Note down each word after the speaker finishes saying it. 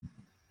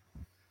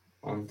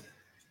Un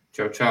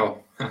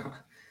čau.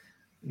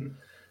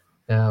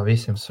 Jā,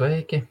 visiem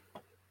sveiki.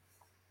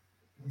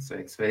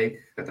 Sveiki,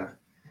 ka tā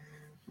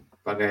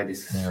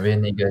pagaidīs. Jā,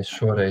 vienīgais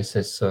šoreiz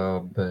es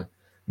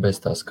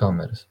bez tās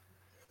kameras.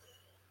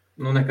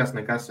 Nu, nekas.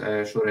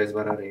 Šoreiz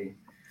var arī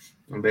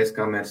bez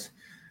kameras.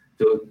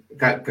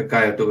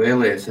 Kā jau tu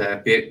vēlies,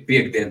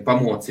 piekdien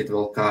pamocīt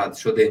vēl kādu.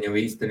 Šodien jau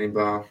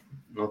īstenībā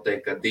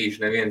noteikti, ka dīži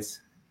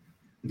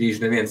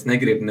neviens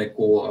negrib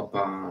neko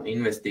pa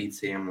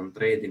investīcijām un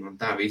treidiem un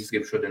tā. Visi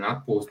grib šodien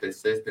atpūsties,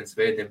 sestdien,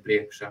 svētdien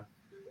priekšā.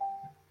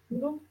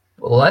 Nu,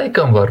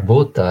 laikam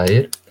varbūt tā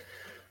ir,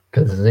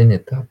 kad, zini,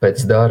 tā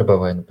pēc darba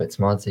vai pēc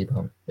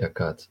mācībām, ja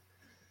kāds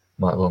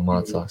vēl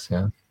mācās,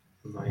 jā.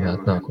 Jā,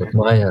 atnākot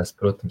mājās,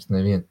 protams,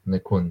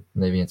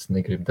 neviens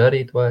negrib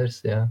darīt vairs,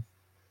 jā.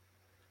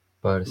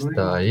 Pāris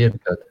tā ir,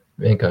 kad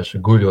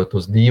vienkārši guļot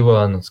uz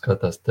divānu un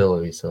skatās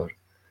televizoru.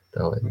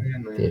 Tā, lai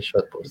tieši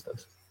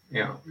atpūstās.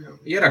 Jā.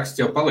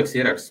 Ieraksts jau paliks,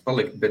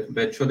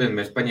 bet šodien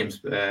mēs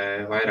paņemsim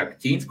vairāk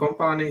Ķīnas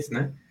kompānijas,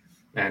 ne?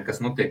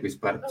 Kas notiek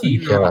vispār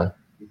Ķīnā.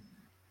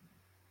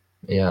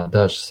 Jā,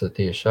 dažas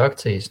tieši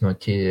akcijas no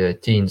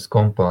Ķīnas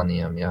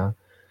kompānijām, jā.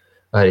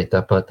 Arī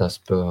tāpat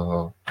tās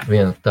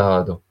vienu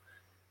tādu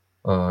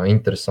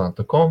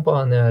interesantu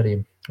kompāniju arī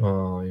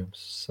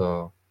jums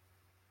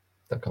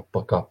tā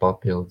kā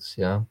papildus,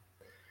 jā.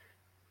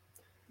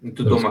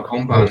 Tu domā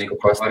kompāniju,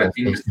 ko varat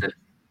investēt?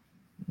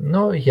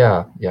 Nu,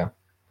 jā.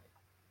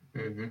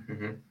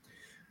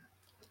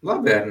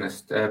 Labi,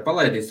 Ernest,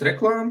 palaidīs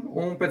reklāmu,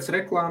 un pēc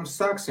reklāmas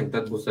sāksim.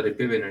 Tad būs arī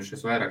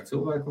pievienojušies vairāk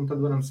cilvēku, un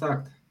tad varam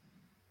sākt.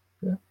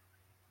 Jā.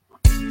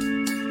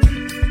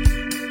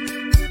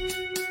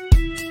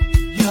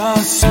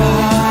 Your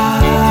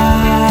smile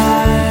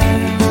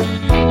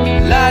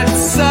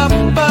lights up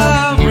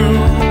a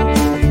room.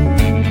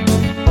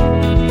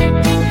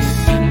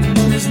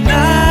 There's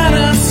not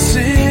a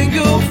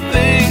single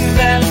thing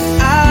that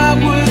I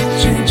would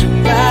change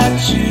about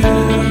you,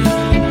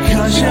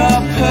 'cause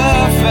you're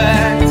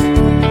perfect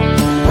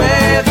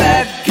way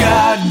that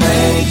God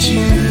made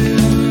you.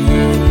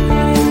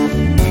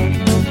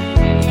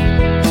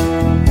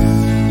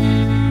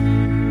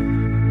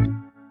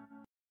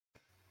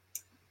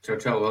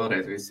 Čau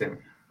vēlreiz visiem.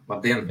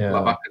 Labdien,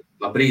 labvakar,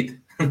 labrīt.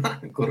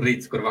 Kur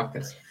rīts, kur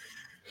vakars.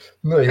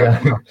 Nu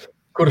jā,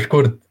 kurš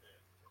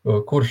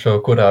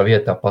kurā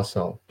vietā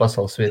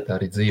pasaules vietā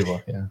arī dzīvo,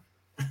 jā.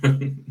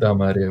 Tam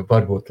arī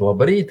varbūt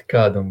labrīt,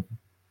 kādam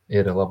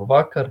ir laba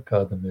vakar,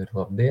 kādam ir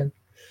labdien.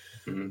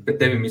 Bet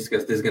tevim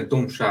izskatās diezgan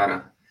tumšs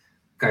ārā.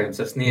 Kā jums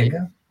ar sniegu?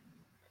 Jā.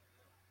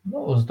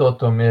 Nu, uz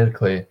doto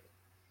mirklī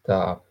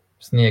tā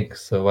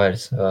sniegs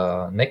vairs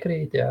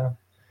nekrīt, jā.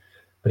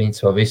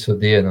 Principā visu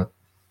dienu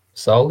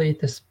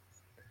saulītes.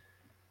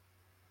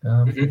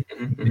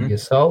 Bija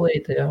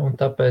saulīte, jā, un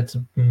tāpēc,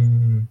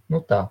 nu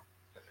tā.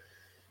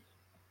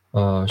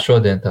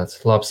 Šodien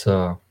tāds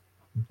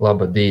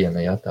laba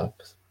diena, jā, tā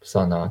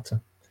sanāca.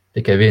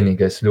 Tikai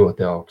vienīgais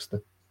ļoti augsta.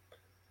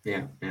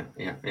 Jā.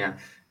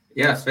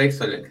 Jā,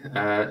 sveiks, Oļeg.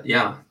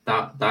 Jā,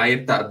 tā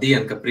ir tā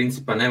diena, ka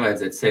principā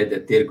nevajadzētu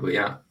sēdēt tirgu,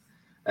 jā.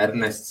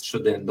 Ernests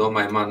šodien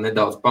domāja man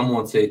nedaudz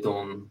pamocīt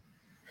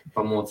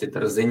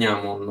ar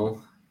ziņām un, nu,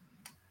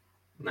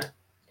 ne.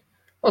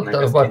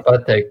 Tā var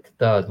pateikt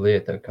tādu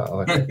lietu, kā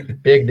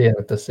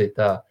piekdiena, tas ir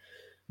tā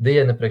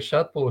diena priekš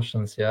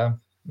atpūšanas, jā,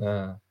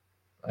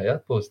 lai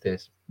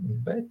atpūsties,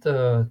 bet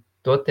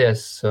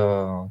toties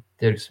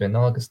tirgus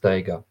vienalga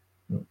staigā,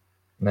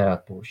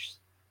 neatpūšas.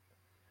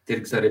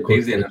 Tirgus arī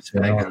brīvdienās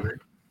staigā, ne?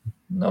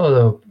 Nu,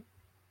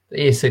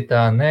 īsi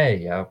tā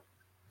nē, jā,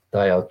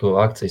 tā jau tu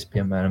akcijas,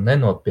 piemēram,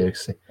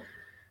 nenopirksi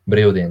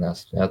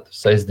brīvdienās, jā, tu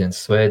sestdienas,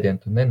 svētdien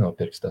tu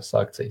nenopirksi tās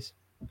akcijas.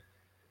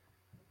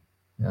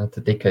 Jā,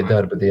 tad tikai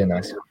darba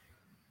dienās.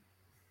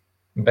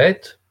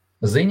 Bet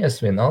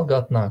ziņas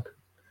vienalga atnāk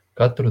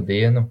katru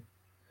dienu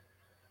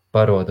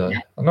parodā,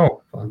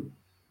 nu,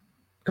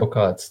 kaut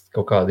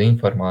kāda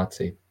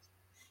informācija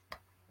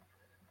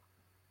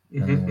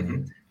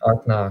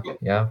atnāk,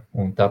 jā,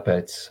 un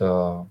tāpēc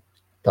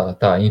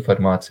tā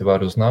informācija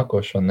var uz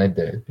nākošo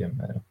nedēļu,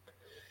 piemēram.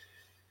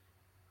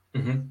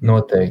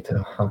 Noteikti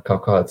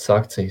kaut kādas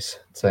akcijas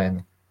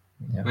cena.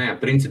 Jā. Nu jā,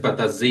 principā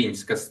tās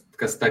ziņas,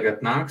 kas tagad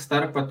nāk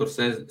starpā, tur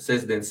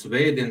sestdien,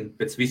 svētdien,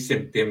 pēc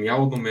visiem tiem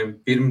jaunumiem,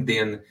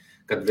 pirmdien,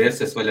 kad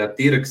vērsies vaļā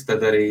tirgs,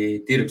 tad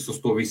arī tirgs uz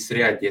to viss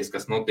reaģēs,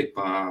 kas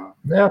notika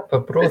Jā,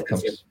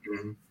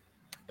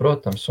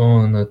 protams,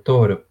 un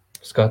tur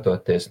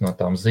skatoties no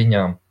tām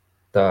ziņām,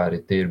 tā arī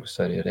tirgus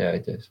arī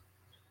reaģēs.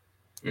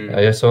 Jā,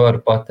 es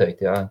varu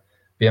pateikt, jā,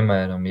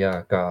 piemēram,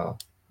 jā, kā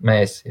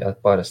mēs, jā,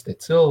 parasti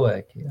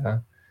cilvēki, jā,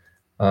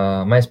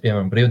 mēs,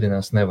 piemēram,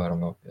 brīvdienās nevaram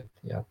nopirkt,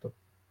 jā,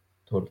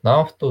 tur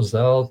naftu,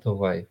 zeltu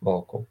vai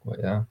vēl kaut ko,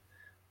 jā.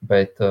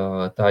 Bet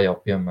tā jau,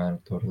 piemēram,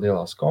 tur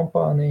lielās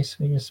kompānijas,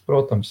 viņas,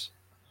 protams,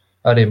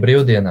 arī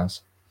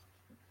brīvdienās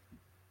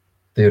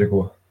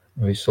tirgo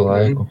visu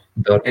laiku,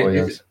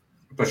 darbojas.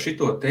 Par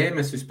šito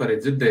tēmu es vispār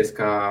dzirdējis,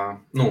 ka,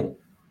 nu,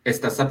 es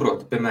tā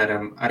saprotu,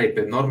 piemēram, arī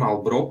pie normāla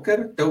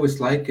brokera, tev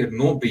visu laiku ir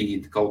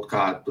nobīdi kaut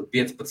kādu, tur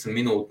 15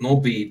 minūtu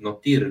nobīdi no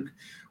tirga.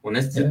 Un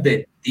es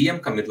dzirdēju tiem,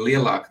 kam ir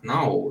lielāka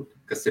nauda,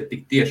 kas ir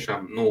tik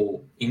tiešām,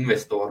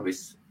 investori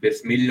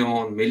virs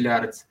miljonu,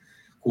 miljards,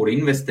 kur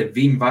investē,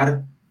 viņi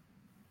var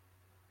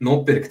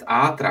nopirkt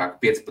ātrāk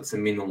 15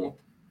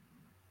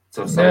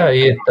 minūtes. Jā,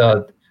 ir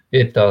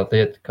tāda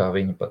lieta, kā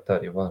viņi pat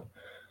arī var.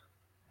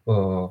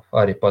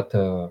 Arī pat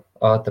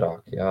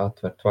ātrāk,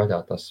 atvert vaļā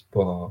tas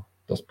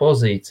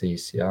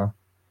pozīcijas,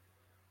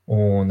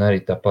 un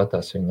arī tāpat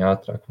tās viņi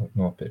ātrāk var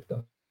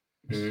nopirkt.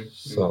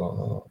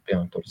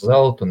 Piemēram, tur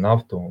zeltu,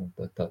 naftu un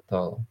tā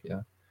tālāk,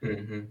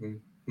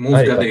 Mūsu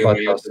arī gadījumā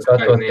tāpat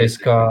skatoties,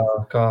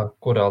 kā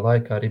kurā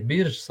laikā arī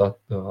biržas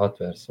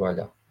atvērs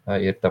vaļā.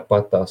 Ir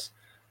tāpat tās,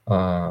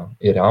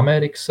 ir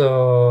Amerikas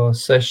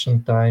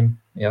session time,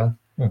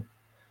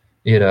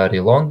 ir arī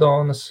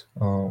Londonas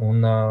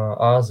un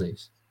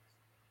Āzijas.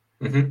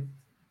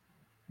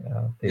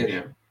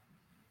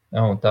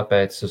 Un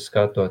tāpēc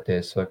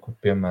skatoties, vai kur,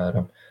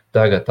 piemēram,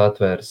 tagad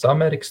atvērs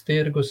Amerikas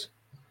tirgus,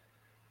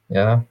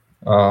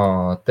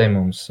 te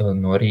mums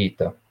no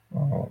rīta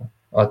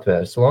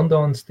atvērs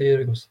Londonas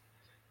tirgus,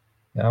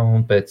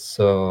 un pēc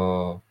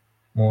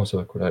mūsu,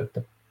 vai kur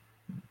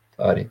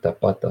arī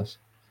tāpatās,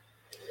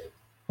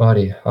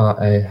 arī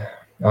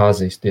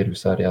Āzijas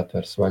tirgus arī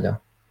atvērs vaļā.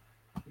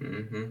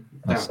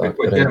 Tā, pie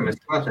ko ķeramies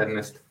klāt,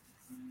 Ernest?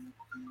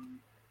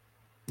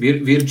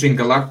 Virgin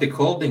Galactic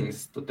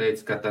Holdings, tu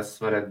teici, ka tas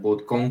varētu būt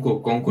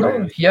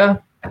konkurenti.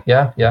 Jā,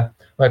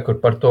 vai kur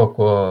par to,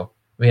 ko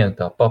viena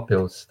tā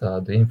papildus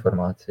tāda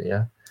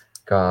informācija,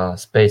 kā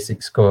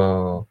SpaceX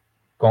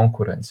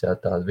konkurence,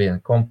 tāda viena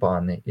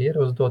kompānija ir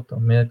uz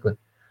doto mirkli.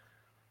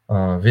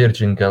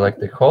 Virgin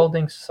Galactic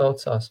Holdings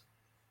saucās,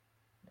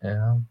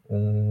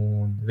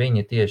 un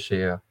viņi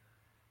tieši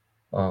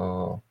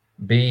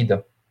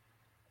bīda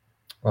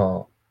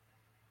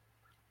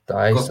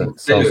taisa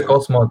savus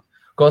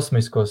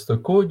kosmiskos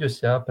kuģus,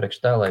 priekš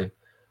tā, lai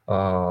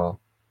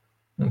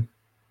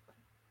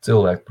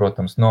cilvēki,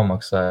 protams,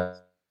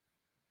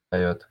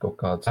 nomaksājot kaut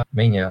kādus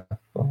viņa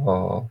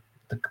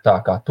tā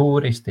kā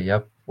turisti,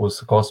 uz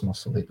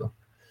kosmosu lido.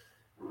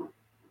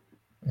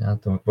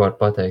 Tu var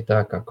pateikt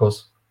tā, kā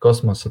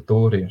kosmosa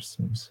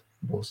turisms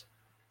būs.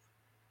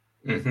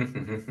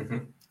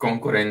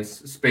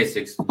 Konkurence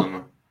SpaceX, tu domā?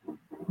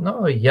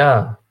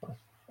 Jā.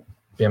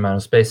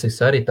 Piemēram,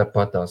 SpaceX arī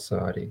tāpatās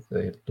arī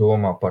ir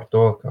domā par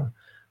to, ka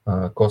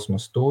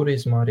kosmosa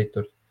turismu arī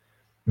tur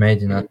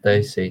mēģināt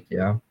taisīt,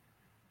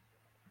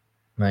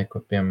 Vai,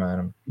 kur,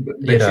 piemēram,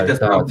 bet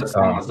šitas nav tas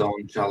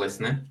Amazon čalis,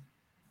 ne?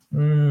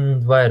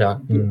 Vairāk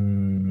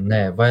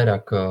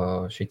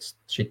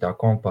šitā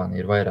kompānija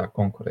ir vairāk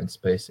konkurence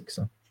SpaceX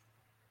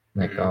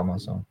nekā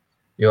Amazon.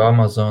 Jo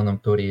Amazonam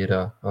tur ir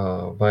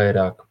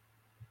vairāk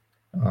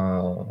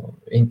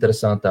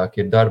interesantāk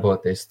ir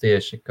darboties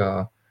tieši kā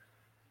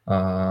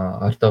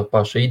ar tavu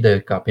pašu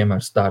ideju, kā,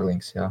 piemēram,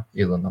 Starlinks,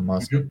 Ilona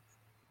Maska.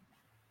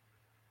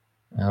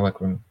 Vai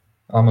kur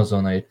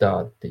Amazonai ir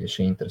tāda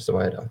tieši interese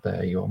vairāk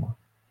tajā jomā.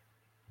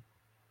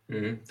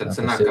 Tad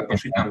sanāk, ka par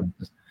šitām...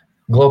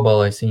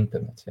 Globālais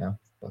internets,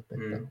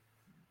 pateikt.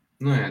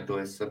 To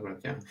es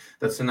saprotu,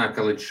 Tad sanāk,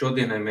 ka līdz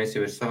šodienai mēs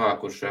jau ir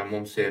savākuši,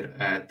 mums ir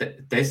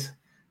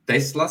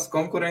Teslas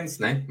konkurence,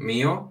 ne?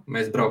 Mio,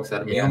 mēs brauks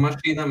ar Mio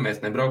mašīnām, mēs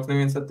nebrauks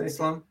neviens ar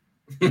Teslām.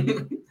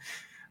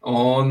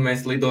 Un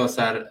mēs lidos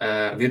ar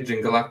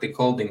Virgin Galactic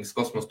Holdings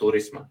kosmos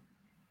turisma.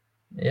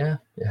 Jā.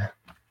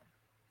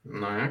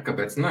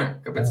 Kāpēc ne?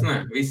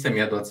 Visiem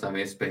jādod savu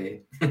iespēju.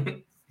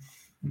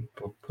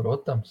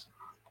 Protams.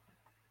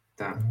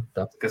 Tā.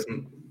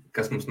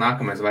 Kas mums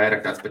nākamais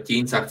vairāk tāds par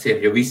Ķīnas akcijiem,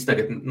 jo viss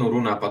tagad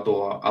runā par to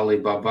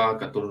Alibaba,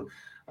 ka tur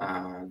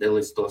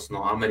delistos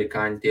no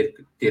amerikāņu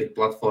tirgu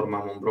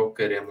platformām un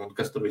brokeriem, un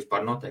kas tur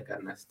vispār notiek,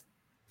 Ernest?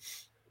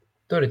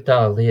 Tur ir tā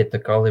lieta,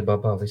 ka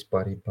Alibaba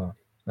vispārībā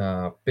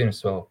pirms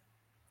vēl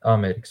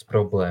Amerikas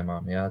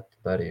problēmām, tad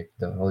arī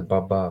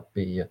Alibaba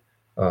bija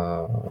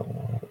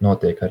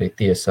notiek arī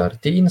tiesa ar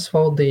Ķīnas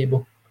valdību.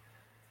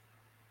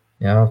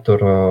 Tur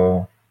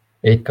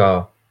it kā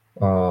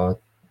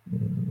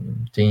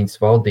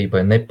Ķīnas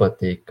valdībai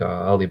nepatīk, ka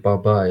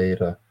Alibaba ir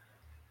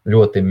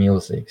ļoti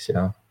milzīgs,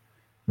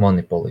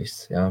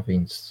 monopolists,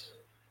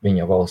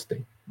 viņa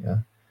valstī.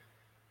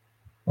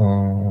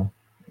 Un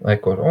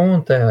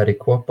te arī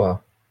kopā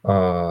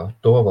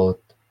to vēl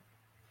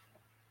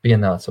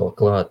pienāca vēl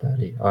klāt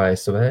arī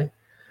ASV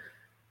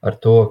ar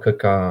to,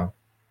 ka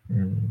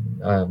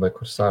vai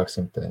kur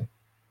sāksim te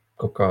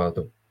kaut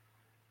kādu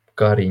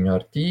kariņu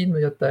ar Ķīnu,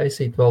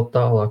 taisīt vēl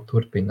tālāk,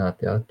 turpināt,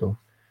 to.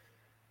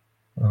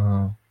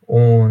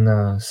 Un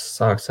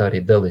sāks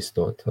arī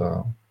delistot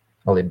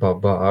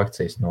Alibaba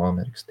akcijas no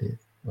Amerikas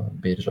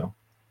biržām.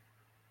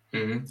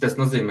 Tas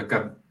nozīmē, ka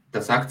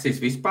tas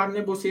akcijas vispār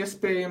nebūs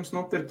iespējams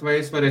nopirkt, vai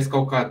es varēs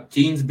kaut kā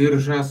Ķīnas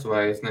biržās,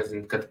 vai es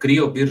nezinu, kad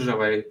Krievu birža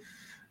vai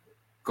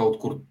kaut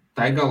kur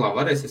taigalā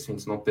varēs es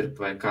viņas nopirkt,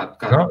 vai kā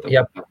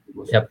ja,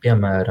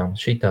 piemēram,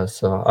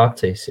 šitās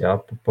akcijas,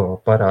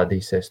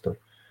 parādīsies tur,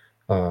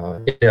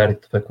 ir arī,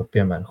 vai kur,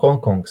 piemēram,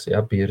 Hongkongs,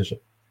 birža,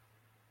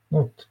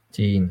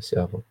 Ķīnas,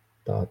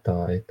 tā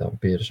ir tā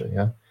birža,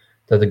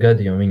 Tad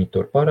gadījumi viņi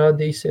tur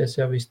parādīsies,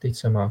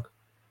 visticamāk,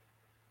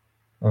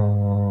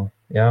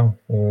 Jā,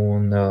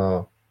 un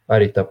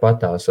arī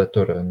tāpatās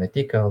tur ne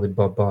tikai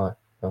Alibaba,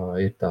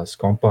 ir tās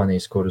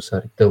kompānijas, kuras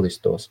arī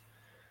delistos.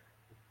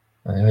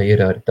 Jā,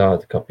 ir arī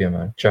tāda, kā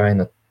piemēram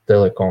China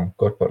Telecom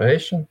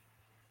Corporation,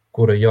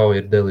 kura jau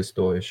ir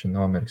delistojuši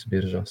no Amerikas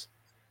biržās.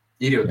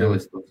 Ir jau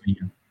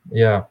delistojuši?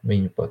 Jā,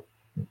 viņu pat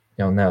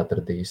jau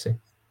neatradīsi.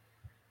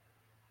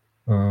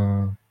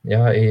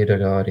 Jā, ir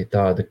arī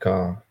tāda, kā,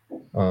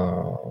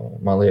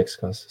 man liekas,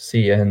 kā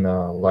CN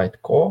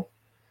Lightco.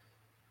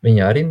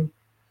 Viņa arī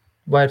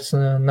vairs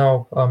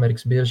nav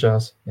Amerikas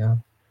biržās. Jā.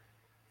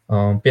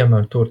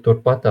 Piemēram,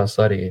 tur patās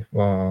arī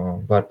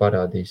var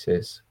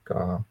parādīsies,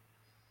 kā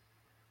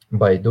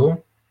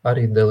Baidu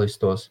arī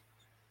delistos.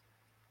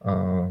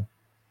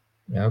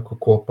 Jā,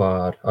 kopā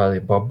ar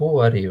Alibabu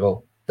arī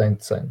vēl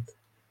Tencent.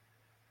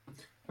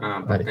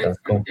 Arī tā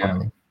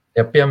kompānija.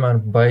 Ja,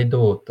 piemēram,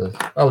 Baidu, tas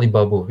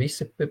Alibabu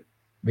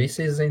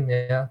visi zina,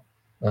 jā,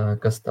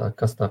 kas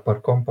tā par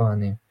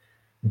kompāniju,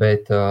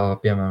 bet,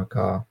 piemēram,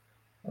 kā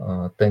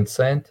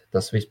Tencent,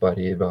 tas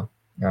vispārībā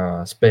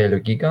spēļu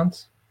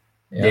gigants.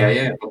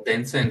 Jā, pat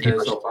Tencent ir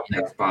jau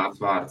pateiks pāris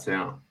vārds,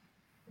 jā.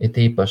 Ir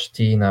īpaši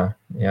Ķīnā,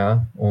 jā,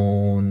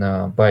 un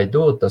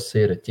Baidu, tas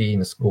ir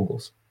Ķīnas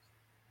Googles.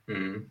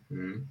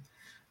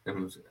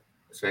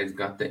 Sveiks,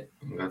 Gati.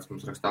 Gats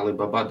mums raksta,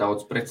 Alibaba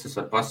daudz preces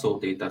var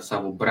pasūtīt ar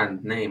savu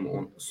brand name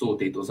un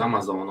sūtīt uz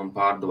Amazon un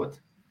pārdot.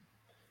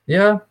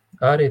 Jā,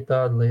 arī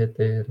tāda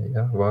lieta ir,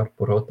 jā, var,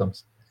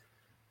 protams.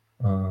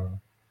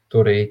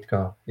 Tur it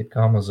kā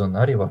Amazon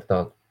arī var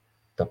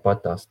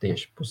tāpat tās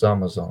tieši uz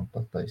Amazon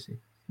pataisīt.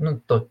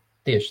 Nu, to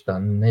tieši tā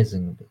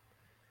nezinu.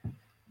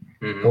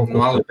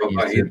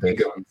 Alibaba ir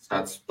gigants,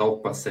 tāds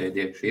topasēd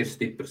iekš, ir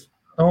stiprs.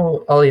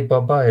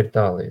 Alibaba ir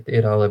tā lieta.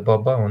 Ir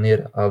Alibaba un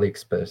ir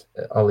AliExpress,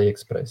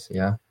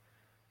 jā.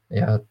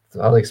 Jā,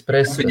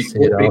 AliExpress tas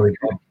ir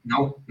Alibaba.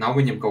 Nav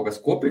viņam kaut kas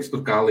kopīgs,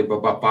 tur kā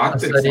Alibaba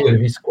pārpēc? Tas arī ir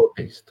viss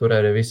kopīgs. Tur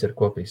arī viss ir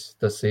kopīgs.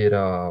 Tas ir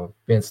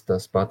viens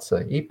tas pats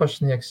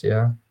īpašnieks,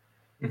 jā.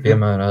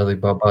 Piemēram,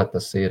 Alibaba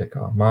tas ir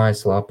kā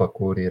mājaslapa,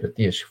 kur ir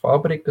tieši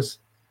fabrikas,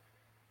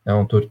 jā,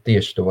 un tur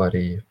tieši tu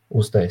arī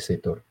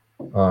uztaisīt tur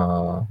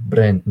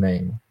brand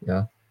name,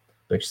 jā,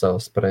 priekš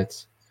savas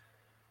preces.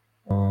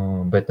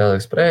 Bet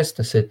AliExpress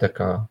tas ir tā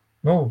kā,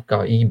 kā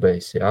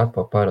eBays, jā,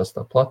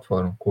 parastā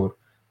platforma, kur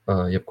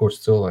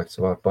jebkurš cilvēks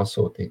var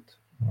pasūtīt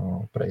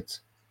preci.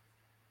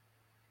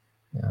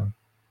 Jā.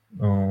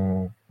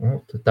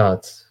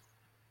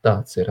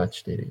 Tāds ir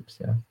atšķirības,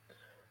 jā.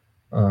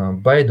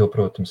 Baidu,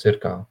 protams, ir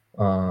kā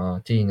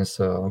Ķīnas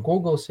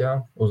Googles, jā,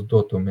 uz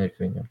dotu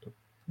mirkli viņam tur.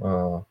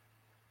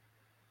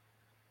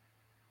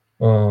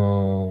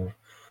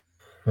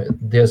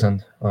 Diezgan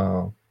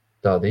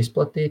tāda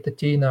izplatīta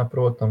Ķīnā,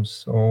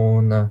 protams,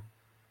 un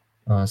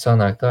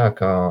sanāk tā,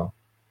 ka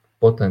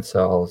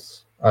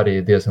potenciāls arī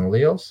diezgan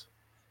liels,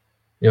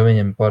 jo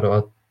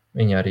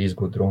viņi arī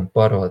izgudro un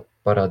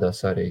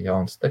parādās arī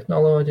jaunas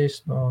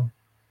tehnoloģijas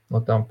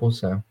no tām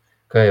pusēm.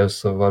 Kā jūs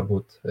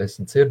varbūt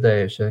esat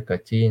dzirdējuši, ka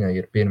Ķīna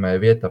ir pirmajā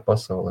vietā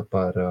pasaulē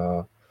par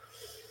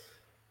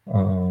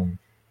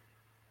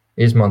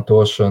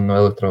izmantošanu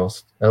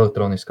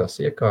elektroniskās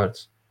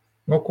iekārtas.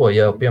 Ko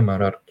jau,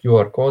 piemēram, ar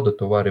QR kodu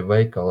tu vari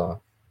veikalā,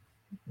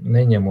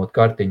 neņemot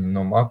kartiņu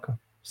no maka,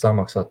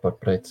 samaksāt par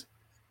preci.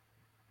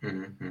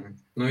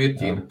 Ir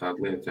Ķīna tāda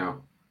lieta, jā.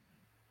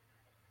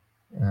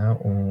 Jā,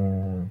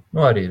 un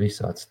arī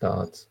visāds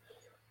tāds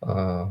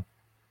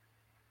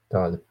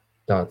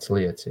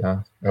lietas, jā,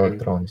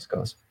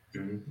 elektroniskās.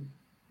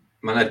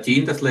 Man ar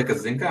Ķīnu tas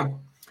liekas, zin kā,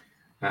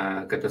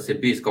 ka tas ir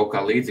bijis kaut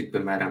kā līdzīgi,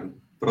 piemēram,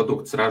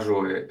 produkts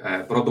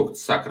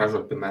sāk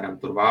ražot, piemēram,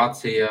 tur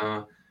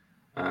Vācijā,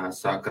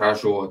 sāk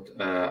ražot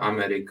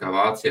Amerikā,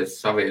 Vācijas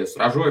savējos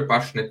ražoja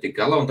paši netik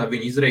galā, un tad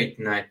viņi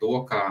izreikināja to,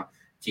 kā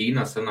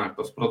Ķīnā sanāk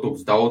tos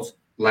produktus daudz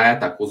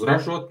lētāk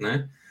uzražot,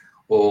 ne?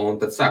 Un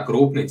tad sāk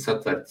rūpnīcas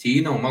atvērt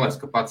Ķīna, un man liekas,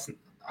 ka pats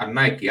ar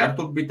Nike arī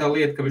tur bija tā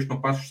lieta, ka viņš no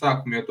paša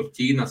sākuma, jo tur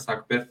Ķīnā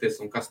sāk pērties,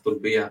 un kas tur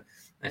bija,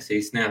 es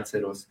īsti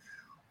neatceros.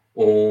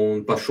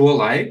 Un pa šo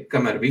laiku,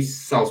 kamēr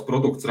viss savus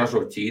produktus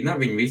ražo Ķīna,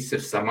 viņi visi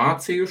ir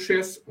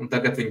samācījušies, un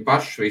tagad viņi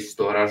paši visu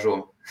to ražo.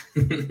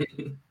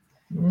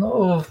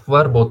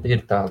 Varbūt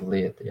ir tāda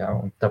lieta, jā,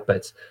 un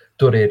tāpēc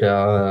tur ir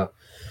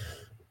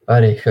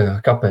arī,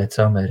 kāpēc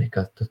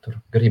Amerikā tur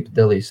grib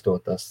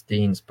delīstot tās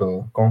Ķīnas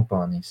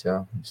kompānijas, jā,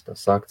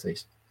 tās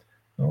akcijas.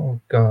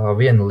 Kā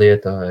viena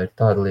lieta ir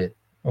tāda lieta,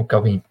 kā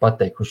viņi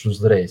pateikuši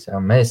uzreiz, jā,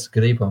 mēs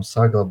gribam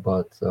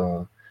saglabāt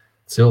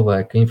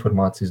cilvēku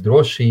informācijas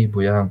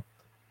drošību, jā,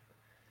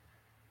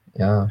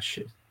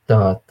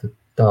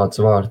 tāds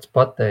vārds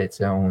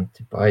pateica, jā, un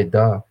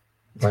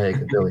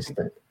vajag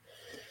delistēt.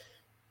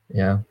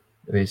 Jā,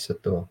 visu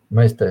to.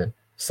 Mēs te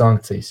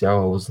sankcijas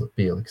jau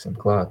pieliksim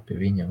klāt pie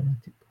viņa.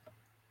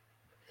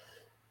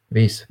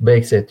 Visu,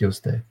 beigsiet jūs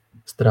te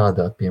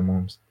strādāt pie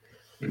mums.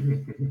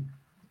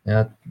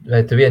 Jā,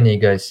 bet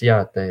vienīgais,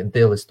 jā, te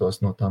delistos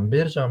no tām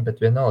biržām,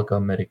 bet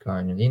vienalga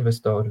amerikāņu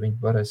investori, viņi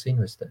varēs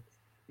investēt.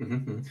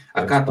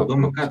 Kā tu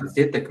domā, kā tas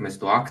ietekmēs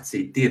to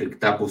akciju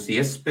tirgu? Tā būs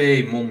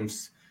iespēja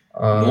mums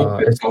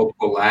Nopirkt kaut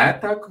ko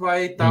lētāk,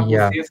 vai tā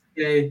būs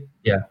iespēja?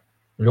 Jā,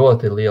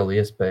 ļoti liela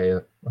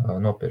iespēja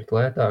nopirkt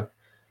lētāk.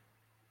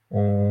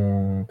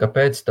 Un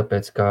kāpēc?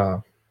 Tāpēc, kā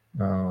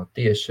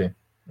tieši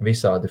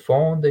visādi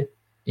fondi,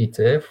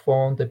 ICF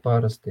fondi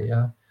parasti,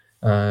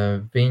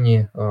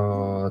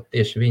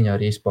 tieši viņi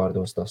arī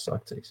izpārdos tās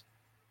akcijas,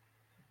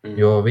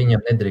 jo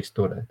viņiem nedrīkst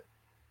turēt.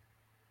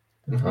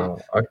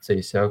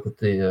 Akcijas,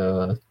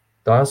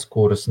 tās,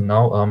 kuras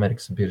nav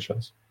Amerikas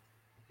biržās.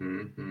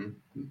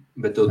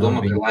 Bet tu domā,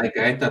 ka laika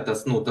gaitā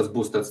tas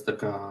būs tāds tā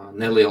kā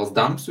neliels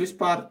dumps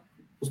vispār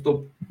uz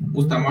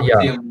tām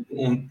akcijām,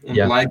 un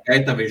laika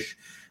gaitā viņš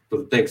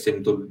tur,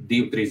 teiksim,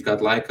 2-3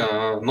 gadu laikā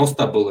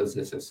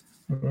nostabilizēsies?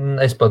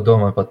 Es pat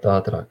domāju pat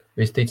ātrāk.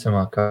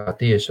 Visticamāk, kā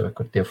tieši,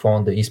 kur tie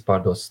fondi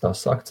izpārdos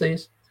tās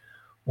akcijas,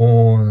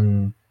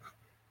 un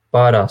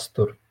pārās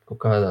tur kaut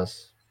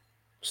kādās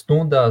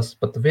stundās,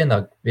 pat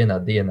vienā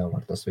dienā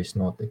var tas viss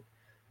notikt,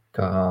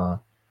 kā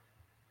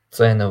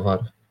cena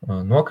var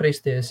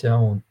nokristies,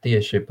 un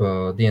tieši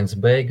dienas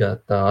beigā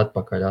tā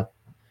atpakaļ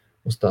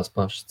uz tās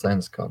pašas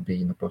cenas, kā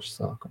bija no paša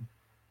sākuma.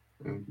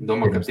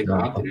 Domā, ka tik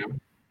ātri,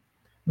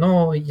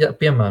 ja,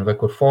 piemēram, vai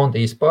kur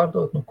fondi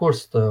izpārdot, kurš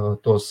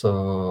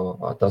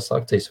tās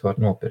akcijas var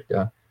nopirkt,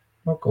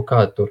 kaut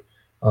kādi tur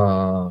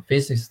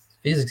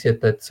fiziski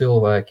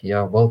cilvēki,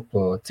 vēl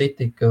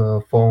citi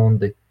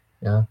fondi,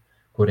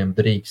 kuriem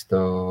drīkst,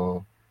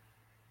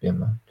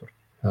 piemēram,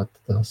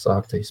 tās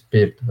akcijas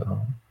pirkt,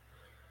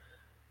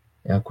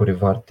 kuri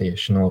var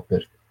tieši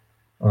nopirkt.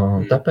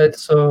 Tāpēc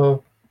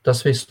tas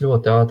viss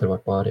ļoti ātri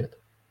var pāriet.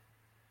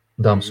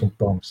 Dams un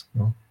pams.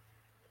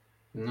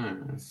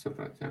 Es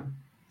sapratu,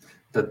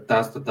 Tad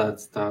tās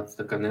tāds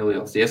tā kā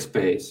nelielas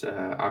iespējas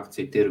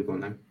akciju tirgu,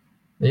 ne?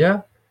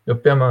 Jā, jo,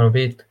 piemēram,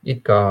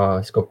 it kā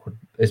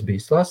es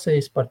biju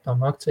lasījis par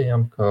tām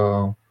akcijām,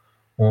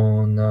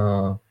 un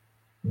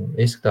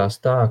izskatās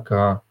tā,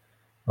 ka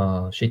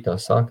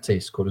šitās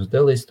akcijas, kuras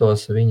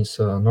delistos, viņas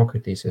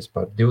nokritīsies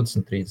par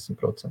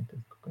 20-30%.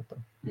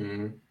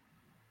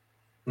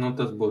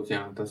 Tas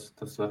būtu,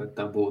 tas varētu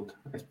tā būt.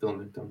 Es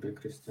pilnīgi tam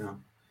piekrist,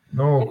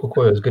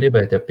 Ko jūs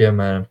gribēt,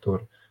 piemēram,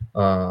 tur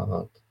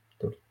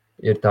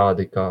ir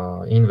tādi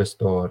kā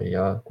investori,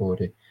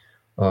 kuri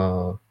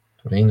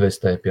tur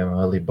investē,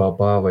 piemēram,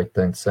 Alibaba vai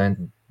Tencent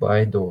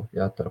Baidu,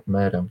 tur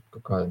apmēram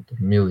kaut kādiem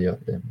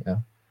miljardiem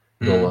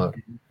dolāru.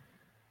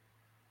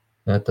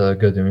 Tā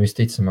gadījumā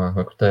visticamāk,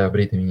 ka tajā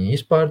brīdī viņi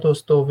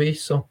izpārdos to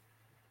visu,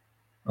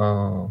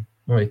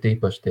 ir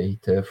tīpaši tie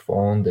ITF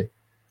fondi,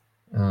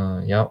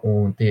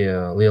 un tie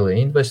lielie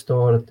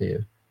investori, tie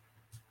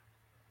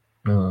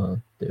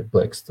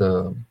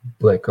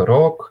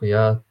BlackRock,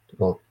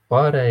 vēl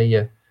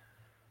pārējie,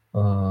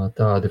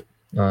 tādi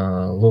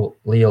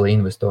lieli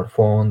investoru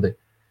fondi,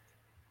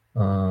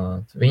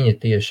 viņi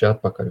tieši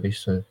atpakaļ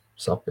visu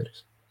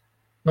sapirks.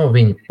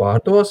 Viņi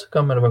pārdos,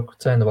 kamēr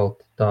cena vēl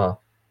tā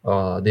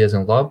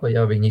diezgan laba,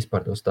 viņi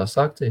izpārdos tās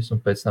akcijas, un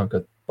pēc tam,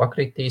 kad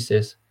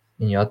pakritīsies,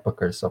 viņi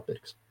atpakaļ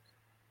sapirks.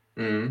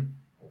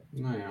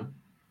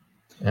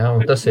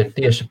 Un tas ir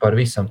tieši par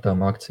visam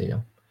tām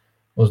akcijām.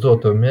 Uz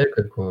doto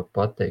mirkli, kur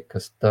pateikt,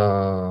 kas tā,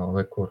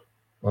 vai kur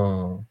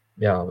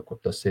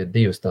tas ir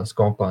divas tās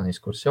kompānijas,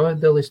 kuras jau ir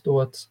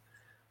delistotas,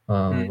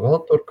 vēl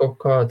tur kaut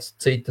kādas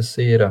citas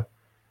ir,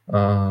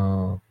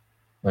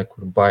 vai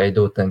kur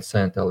Baidu,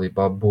 Tencent,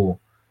 Alibaba,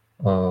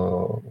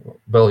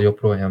 vēl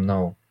joprojām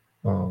nav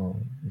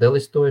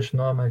delistojuši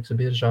no Amerikas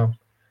biržām.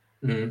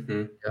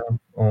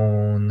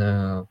 Un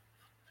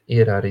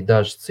ir arī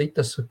dažas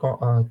citas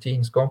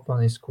Ķīnas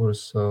kompānijas,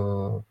 kuras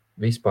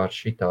vispār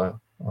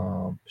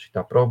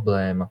šitā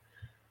problēma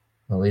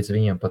līdz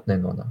viņiem pat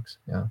nenonāks.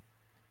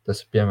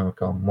 Tas ir, piemēram,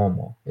 kā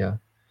Momo.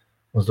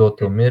 Uz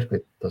doto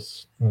mirkli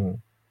tas,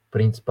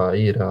 principā,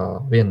 ir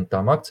viena no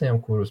tām akcijām,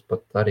 kuras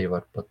pat arī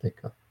var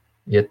pateikt,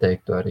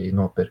 ieteiktu arī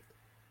nopirkt.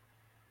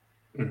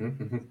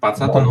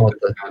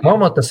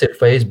 Momo tas ir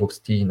Facebook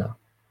Ķīnā.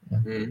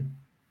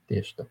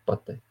 Tieši tā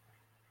pateikt.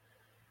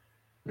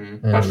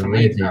 Pašam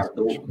ir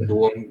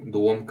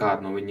doma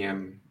kādu no viņiem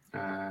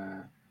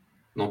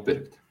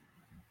nopirkt.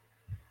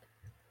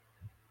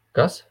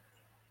 Kas?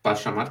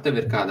 Pašam ar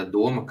tevi ir kāda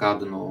doma,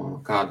 kādu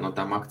no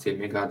tām akcijām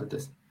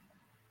iegādāties?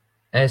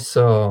 Es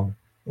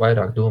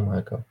vairāk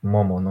domāju, ka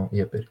Momo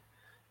iepirkt.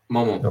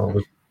 Momo?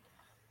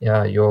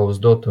 Jo uz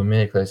dotu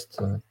mirkli es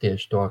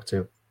tieši to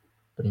akciju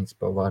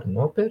principā var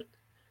nopirkt.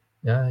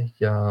 Ja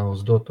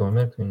uz doto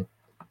mirkli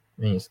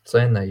viņas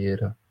cena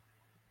ir.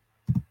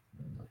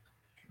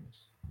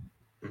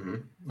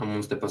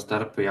 Mums te pa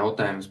starp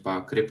jautājums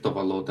par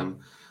kriptovalūtam.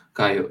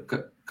 Kā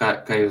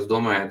jūs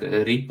domājat,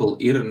 Ripple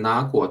ir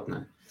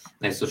nākotne?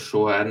 Es uz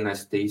šo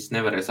Ernestu īsti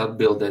nevarēšu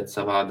atbildēt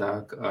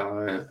savādāk.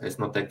 Es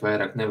noteikti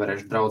vairāk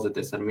nevarēšu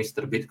draudzēties ar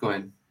Mr.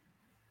 Bitcoin.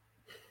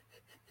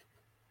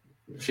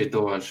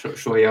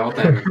 Šo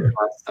jautājumu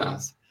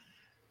atstās.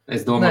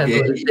 Es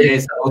domāju, ka ja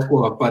es kaut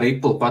ko par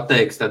Ripple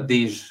pateiks, tad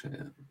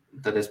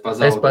es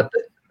pazaudu.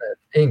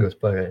 Ingus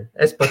pagaidi.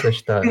 Es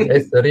pateikšu tā.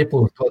 Es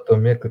Ripple to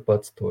mirkli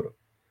pats turu.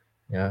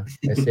 Jā.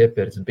 Es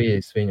iepircu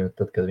bijis viņu,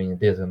 tad, kad viņi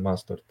diezgan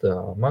maz tur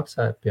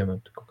maksāja,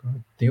 piemēram, kaut kā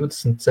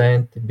 20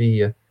 centi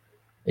bija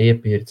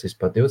iepircis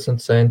pa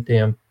 20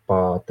 centiem,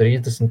 pa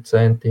 30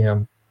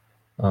 centiem.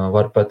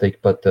 Var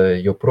pateikt, pat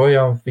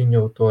joprojām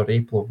viņu to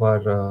riplu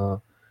var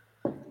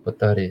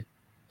pat arī.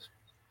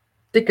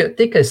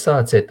 Tikai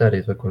sāciet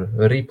arī, kur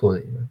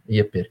riplu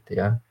iepirkt,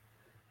 jā.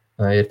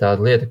 Ir tāda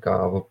lieta, kā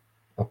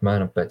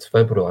apmēram pēc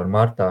februāra,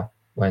 martā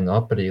vai no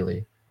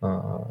aprīlī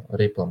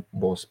riplam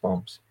būs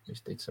pumps,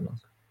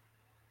 visticamāk.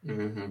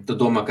 Tu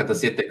domā, ka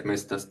tas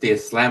ietekmēs tas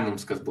tiesas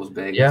lēmums, kas būs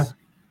beigās?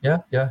 Jā.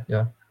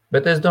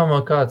 Bet es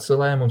domāju, kāds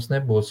lēmums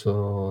nebūs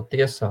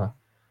tiesā,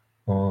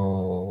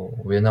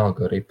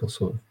 vienalga ripls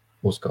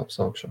uzkāps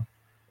augšā.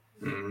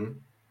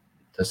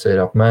 Tas ir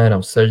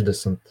apmēram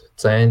 60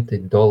 centi,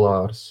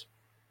 dolārs,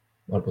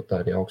 varbūt tā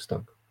arī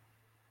augstāk.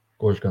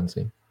 Kurš gan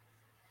zina?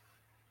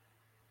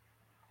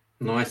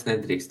 Es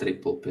nedrīkst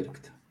riplu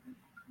pirkt.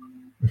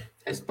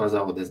 Es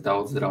pazaudēs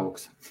daudz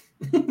draugs.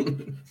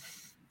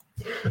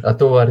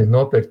 Tu vari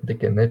nopirkt,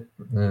 tikai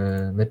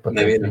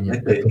nepateikt viņiem,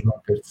 ka tu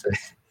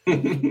nopircies.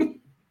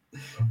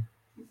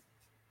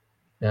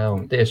 Jā,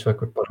 un tieši vai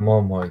kur par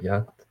Momo, jā,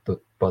 tu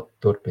pat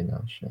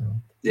turpināšu.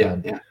 Jā.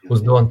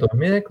 Uz doto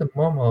mirkli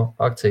Momo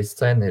akcijas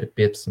cena ir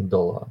 $15.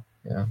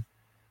 Jā.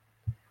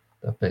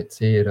 Tāpēc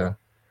ir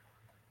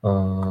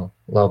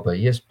laba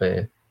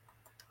iespēja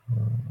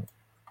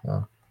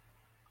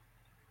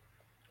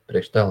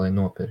priekš tā, lai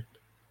nopirkt.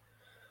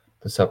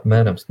 Tas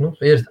apmēram,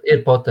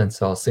 ir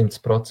potenciāls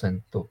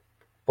 100%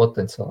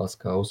 potenciāls,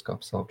 kā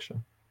uzkāps augšā.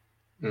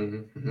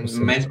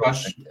 Mēs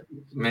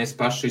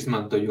paši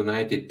izmantojam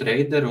United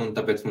Traderu, un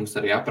tāpēc mums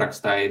arī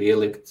aprakstā ir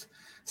ielikts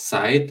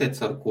saite,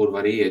 ar kur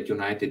var iet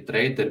United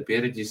Trader,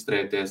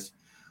 piereģistrēties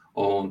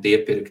un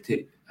iepirkt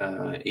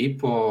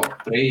IPO,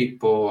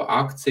 pre-IPO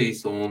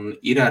akcijas, un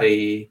ir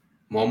arī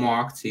Momo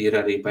akcija, ir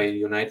arī vai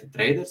United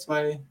Traders,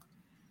 vai?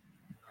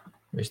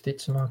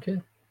 Visticamāk,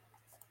 ir.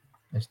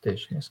 Es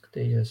tieši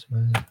neskatījos,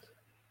 bet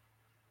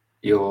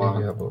jo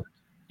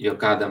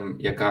kādam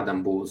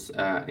būs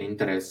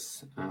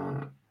interesi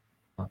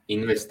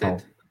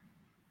investēt.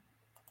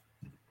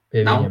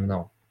 Pie viņiem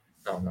nav.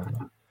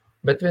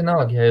 Bet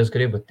vienalga, ja jūs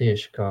gribat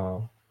tieši kā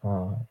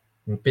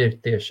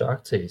pirkt tieši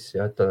akcijas,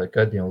 ja, tad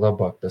gadījumā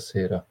labāk tas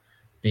ir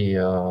pie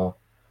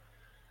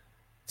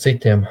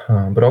citiem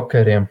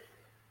brokeriem.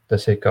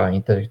 Tas ir kā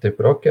Interactive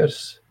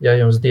Brokers, ja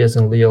jums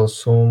diezgan liela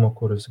summa,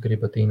 kuras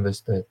gribat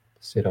investēt.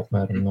 Tas ir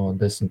apmēram no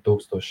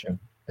 10,000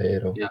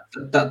 eiro. Jā,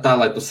 tā,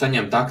 lai tu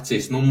saņemtu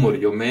akcijas numuru,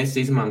 jo mēs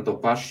izmanto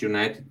paši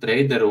United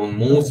Traderu, un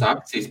mūsu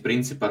akcijas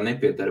principā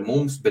nepiedara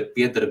mums, bet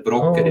piedara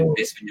brokerim,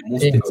 mēs viņam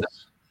uzticam.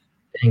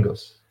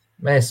 Ingos.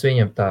 Mēs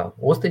viņam tā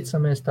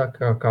uzticamies tā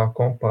kā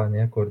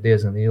kompānija, kur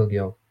diezgan ilgi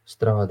jau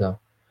strādā.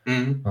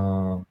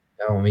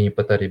 Jā, un viņi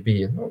pat arī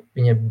bija,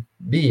 viņam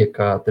bija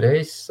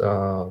kādreiz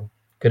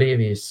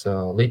Krievijas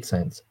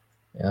licence.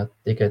 Jā,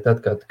 tikai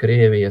tad, kad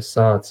Krievija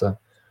sāca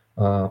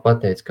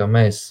pateica, ka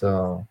mēs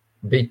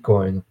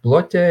Bitcoinu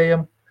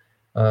bloķējam,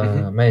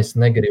 mēs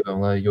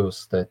negribam, lai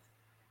jūs te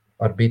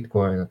ar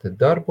Bitcoinu te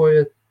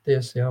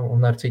darbojaties, ja,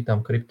 un ar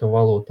citām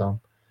kriptovalūtām.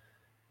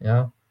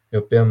 Ja, jo,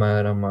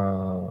 piemēram,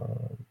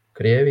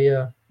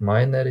 Krievijā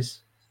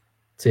mineris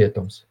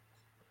cietums.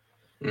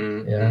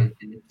 Ja.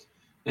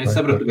 Es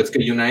saprotu, ka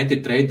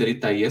United Trader ir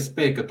tā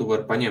iespēja, ka tu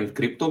vari paņemt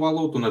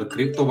kriptovalūtu un ar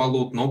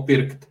kriptovalūtu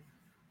nopirkt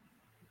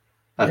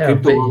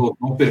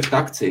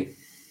akciju.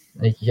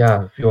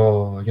 Jā, jo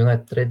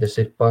United Traders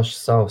ir paši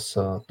savs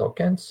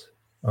tokens,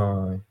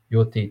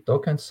 UT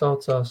tokens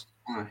saucās.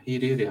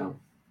 Ir, jā.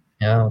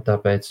 Jā, un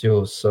tāpēc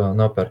jūs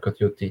nopērkat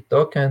UT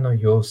tokenu,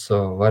 jūs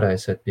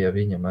varēsiet pie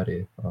viņam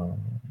arī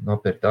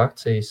nopirkt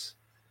akcijas.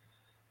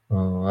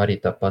 Arī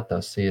tāpat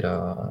tās ir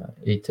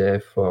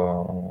ETF,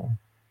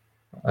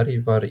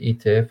 arī var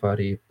ETF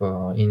arī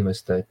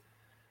investēt.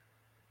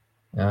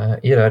 Jā,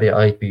 ir arī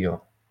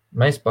IPO.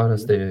 Mēs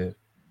parasti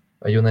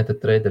United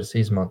Traders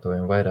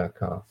izmantojam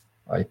vairāk kā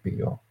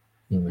IPO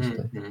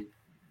investēt.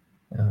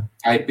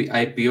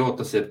 IPO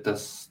tas ir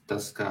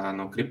tas kā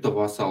no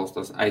kriptovasaules,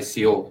 tas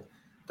ICO.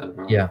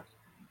 Jā.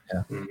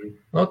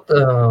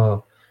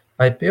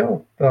 IPO,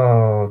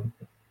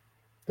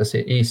 tas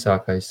ir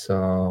īsākais,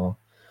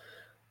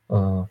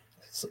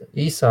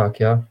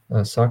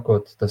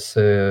 sakot, tas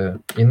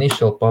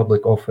initial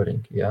public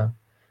offering, jā.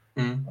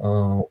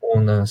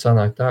 Un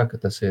sanāk tā, ka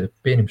tas ir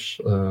pirms,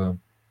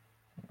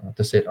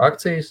 tas ir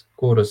akcijas,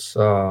 kuras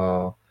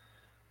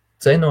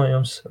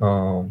cenojums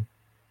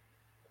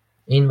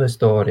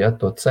investori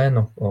to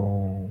cenu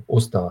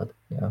uzstāda.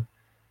 Ja.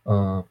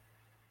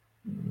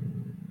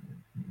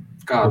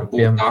 Kāda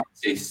būtu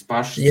akcijas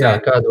paša cena? Jā,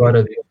 kāda var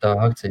būt tā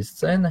akcijas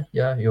cena,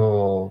 ja, jo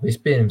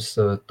vispirms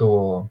to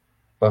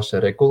paša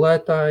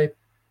regulētāji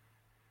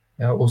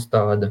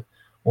uzstāda,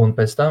 un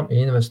pēc tam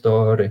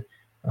investori,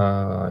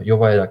 jo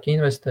vairāk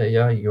investē,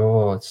 ja,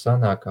 jo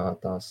sanākā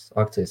tās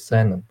akcijas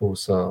cena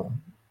būs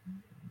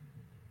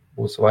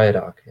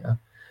vairāk. Ja.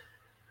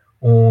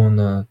 Un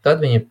tad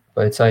viņi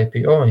pēc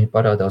IPO viņi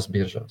parādās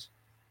biržās.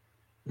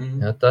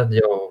 Ja, tad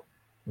jau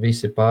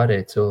visi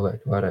pārējie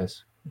cilvēki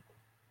varēs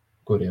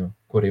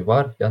kuri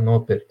var, ja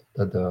nopirkt,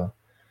 tad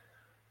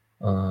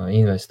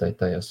investēt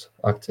tajās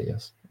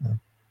akcijās. Ja.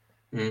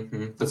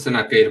 Tas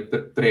sanāk, ka ir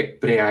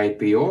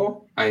pre-IPO,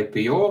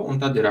 IPO un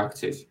tad ir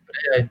akcijas.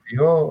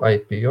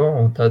 Pre-IPO,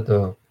 un tad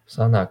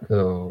sanāk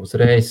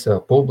uzreiz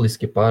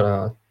publiski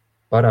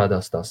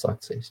parādās tās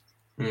akcijas.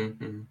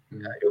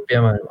 Jā, jo,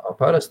 piemēram,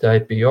 parasti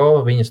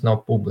IPO viņas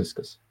nav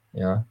publiskas.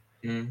 Jā.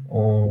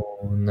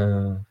 Un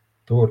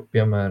tur,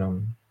 piemēram,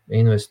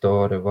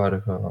 investori var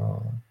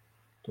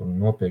tur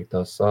nopirkt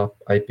tās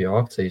IPO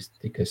akcijas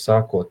tikai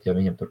sākot, ja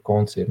viņam tur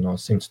konts ir no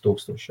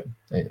 100,000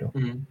 eiro.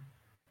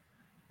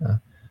 Jā.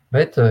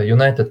 Bet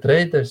United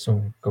Treideris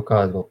un kaut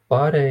kādi vēl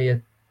pārējie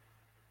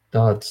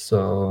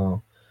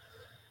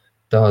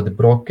tādi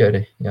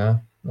brokeri, jā,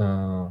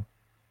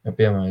 ja,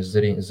 piemēram, es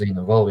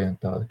zinu vēl vienu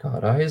tādu kā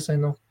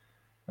Raizenu,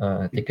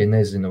 tikai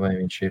nezinu, vai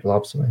viņš ir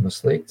labs vai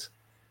slikts.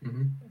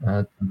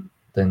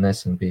 Te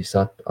nesen bijis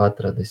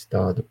atradis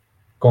tādu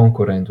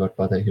konkurentu, var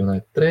pateikt,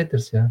 United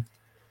Treideris, jā.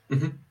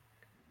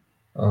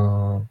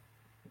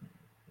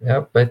 Jā,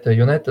 bet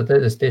United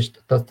Treideris tieši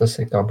tas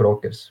ir kā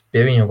brokers.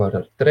 Pie viņam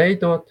var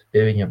treidot,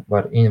 pie viņam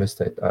var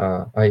investēt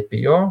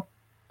IPO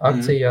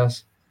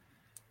akcijās.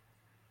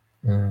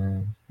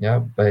 Jā,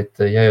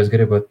 bet ja jūs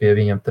gribat pie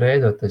viņam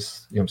treidot,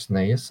 es jums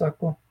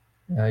neiesaku,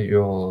 jā,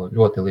 jo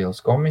ļoti lielas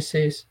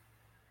komisijas,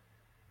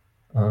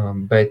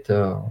 bet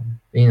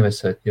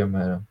investēt,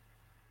 piemēram,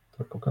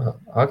 tur kaut kā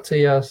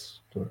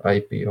akcijās, tur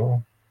IPO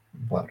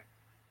var.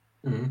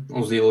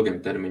 Uz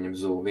ilgiem termiņiem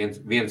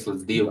viens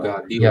līdz 2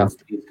 gadi, 2 līdz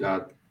 3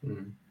 gadi.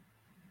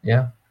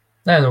 Jā.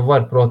 Nē, nu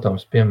var,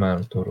 protams,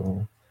 piemēram,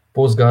 tur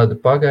pusgadu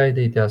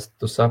pagaidīt, ja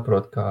tu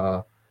saprot,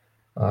 ka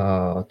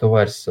tu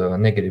vairs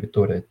negribi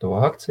turēt to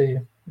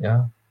akciju, jā,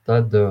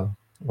 tad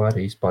var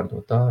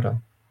izpārdot ārā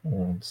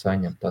un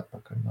saņemt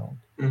atpakaļ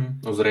naudu.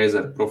 Uzreiz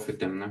ar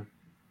profitiem, ne?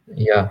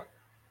 Jā.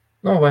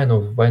 Nu, vai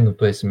nu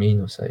tu esi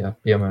mīnusē, jā.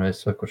 Piemēram,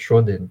 es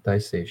šodien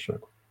taisīšu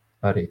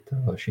arī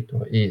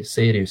šito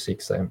Sirius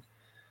XM.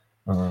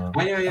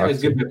 Jā,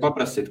 es gribēju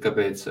paprasīt,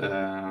 kāpēc,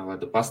 lai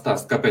tu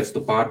pastāst, kāpēc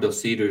tu pārdod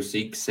Sirius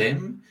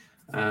XM,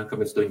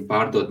 kāpēc tu viņu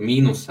pārdod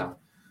mīnusā.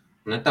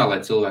 Ne tā, lai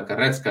cilvēki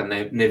redz, ka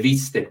ne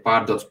viss tiek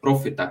pārdots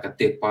profitā, ka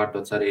tiek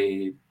pārdots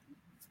arī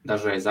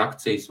dažreiz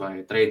akcijas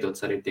vai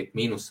treidots arī tiek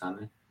mīnusā,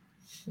 ne?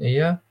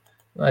 Jā,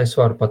 es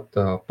varu pat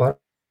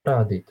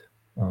parādīt,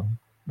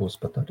 būs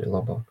pat arī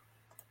labāk.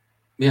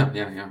 Jā.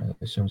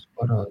 Es jums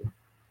parādu,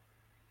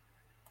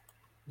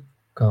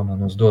 kā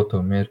man uz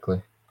doto mirkli,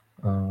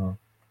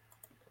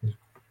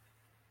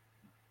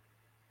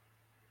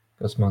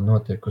 kas man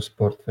notiek uz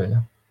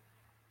portfeļa.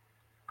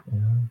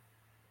 Jā.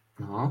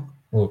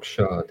 Lūk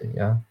šādi,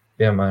 jā.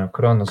 Piemēram,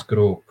 Kronos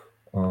Group,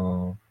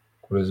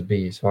 kur es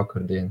bijis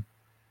vakardien,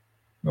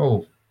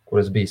 kur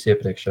es bijis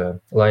iepriekšējā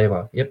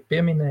laivā,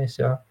 pieminējis,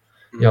 jā.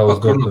 Jā, uz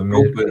doto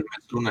mirkli.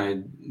 Mēs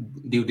runājam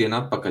 2 dienu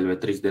atpakaļ vai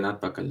 3 dienu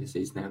atpakaļ, es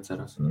īsti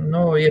neatceros.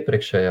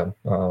 Iepriekšējā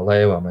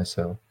laivā mēs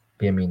jau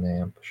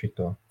pieminējam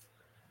šito.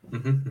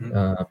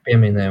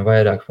 Pieminējam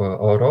vairāk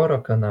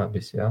Aurora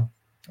kanabis, jā.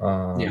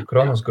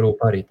 Kronos Group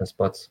arī tas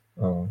pats.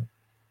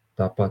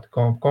 Tāpat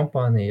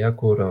kompānija, ja,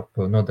 kura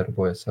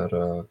nodarbojas ar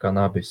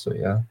kanabisu,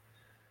 ja.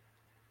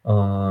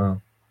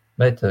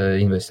 Bet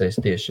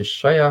investējas tieši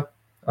šajā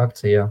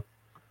akcijā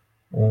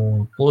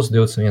un plus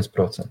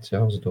 21%,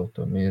 ja, uz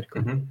doto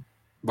mirkli.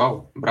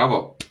 Bravo!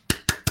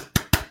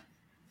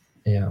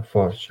 Jā,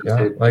 forši, ja.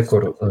 Vai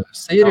kur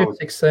Sirius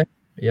XM,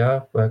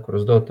 ja, vai kur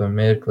uz doto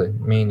mirkli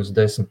mīnus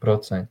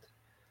 10%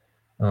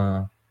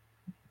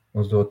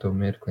 uz doto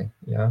mirkli,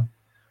 ja.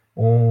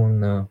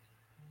 Un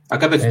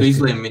kāpēc tu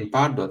izlēmi viņu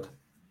pārdot?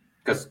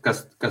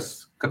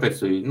 Kāpēc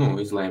tu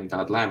izlēmi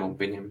tādu lēmumu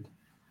pieņemt?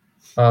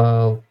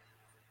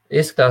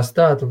 Izskatās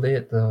tāda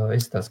lieta,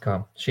 kā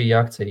šī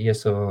akcija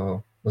ies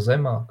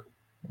zemāk,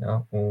 ja,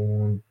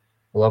 un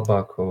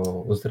labāk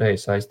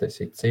uzreiz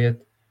aiztaisīt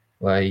ciet,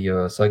 lai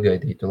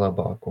sagaidītu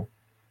labāku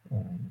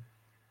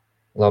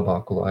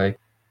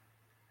laiku.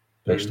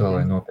 Priekš tā,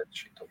 lai nopērtu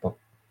šito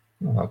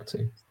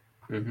akciju.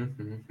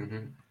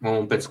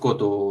 Un pēc ko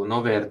tu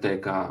novērtē,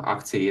 kā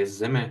akcija ies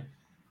zemē?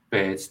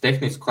 Pēc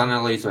tehnisku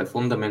analīzi vai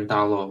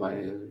fundamentālo vai?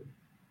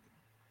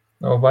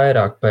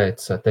 Vairāk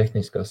pēc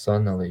tehniskās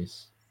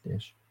analīzes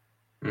tieši.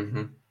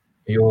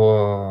 Jo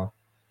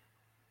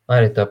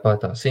arī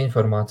tāpat tās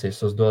informācijas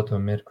uz doto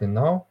mirkli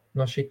nav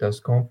no šitās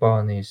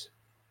kompānijas.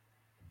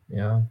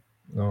 Jā,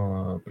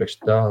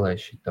 priekš tā, lai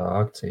šitā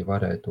akcija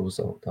varētu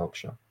uzaugt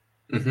augšā.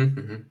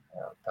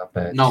 Jā,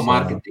 tāpēc, nav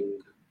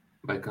marketinga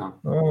vai kā?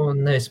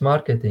 Nevis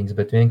marketings,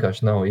 bet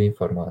vienkārši nav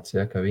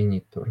informācija, ka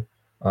viņi tur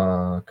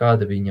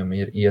kāda viņam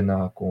ir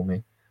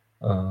ienākumi,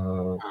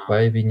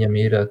 vai viņam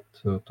ir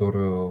tur,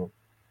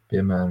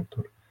 piemēram,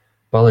 tur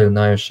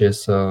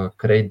palielinājušies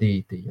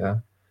kredīti, ja?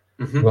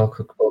 Vēl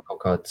kaut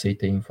kāda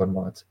cita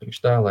informācija. Priekš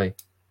tā, lai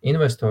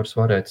investors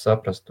varētu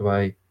saprast,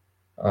 vai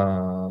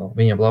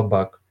viņam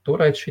labāk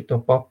turēt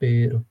šito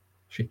papīru,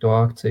 šito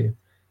akciju,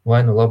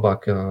 vai nu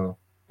labāk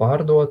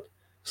pārdot,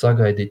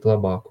 sagaidīt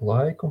labāku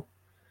laiku,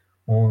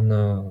 un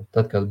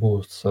tad, kad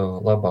būs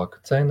labāka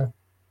cena,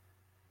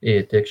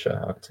 iet iekšā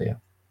akcijā.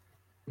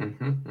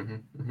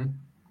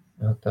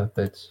 Jā,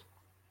 tāpēc.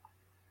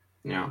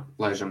 Jā,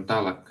 laižam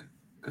tālāk.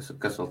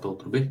 Kas vēl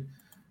tur bija?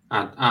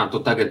 Tu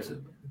tagad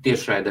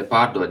tiešraidē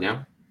pārdod, ja?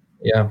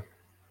 Jā.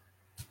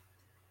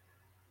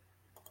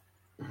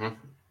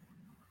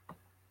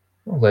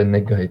 Lai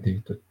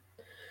negaidītu.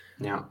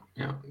 Jā.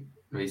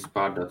 Viss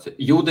pārdots.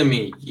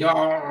 Udemy, jā,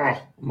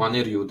 man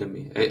ir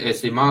Udemy.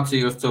 Es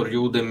mācījos caur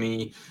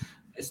Udemy,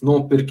 es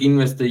nopirku,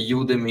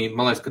 investēju Udemy.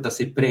 Man liekas, ka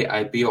tas ir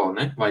pre-IPO,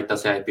 ne? Vai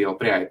tas ir IPO,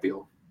 pre-IPO?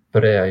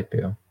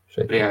 Pre-IPO.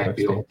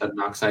 Pre-IPO, tad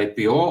nāks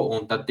IPO,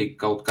 un tad tik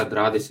kaut kad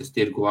rādīsies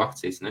tirgu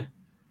akcijas, ne?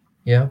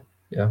 Jā.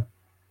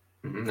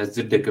 Es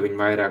dzirdēju, ka viņi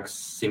vairākas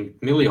 100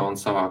 miljonu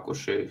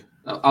savākuši.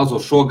 Also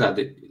šogad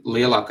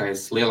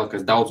lielākais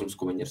daudzums,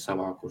 ko viņi ir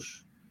savākuši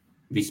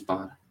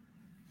vispār.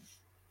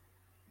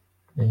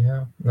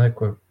 Jā,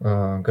 nekur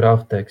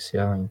Graphteks,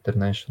 jā,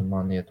 International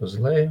man iet uz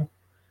leju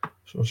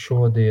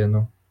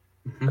šodienu,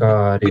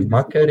 kā arī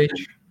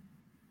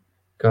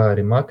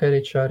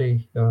Makerič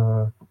arī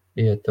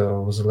iet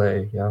uz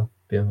leju, jā,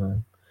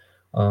 piemēram.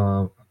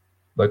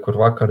 Vai kur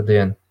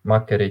vakardien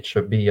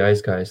Makerič bija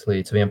aizgājis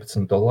līdz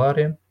 $11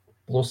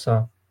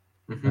 plusā,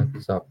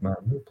 tas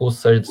apmēram,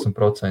 plus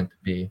 60%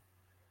 bija.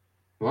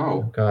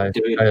 Wow. Kā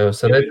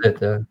jūs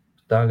redzat,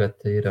 tagad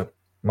ir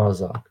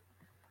mazāk.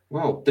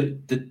 Wow,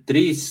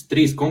 trīs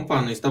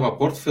kompānijas tavā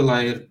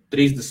portfelā ir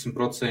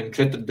 30%,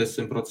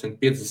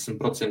 40%,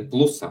 50%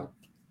 plusā.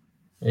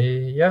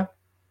 Jā.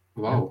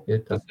 Wow,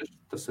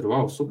 tas ir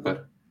wow,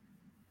 super.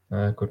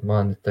 Kur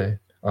mani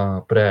te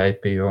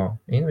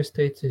pre-IPO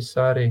investīcijas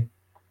arī.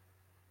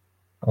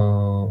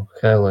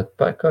 Hewlett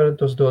Packard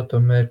uz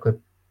doto mirkli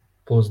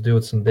plus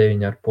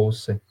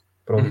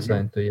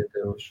 29,5%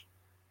 iedevuši.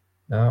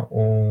 Jā,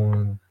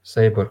 un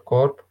Saber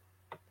Corp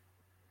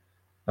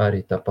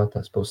arī tāpat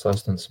tās būs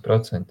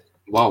 80%.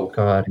 Wow,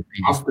 kā arī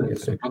bija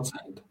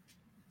 80%.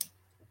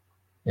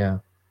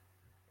 Jā.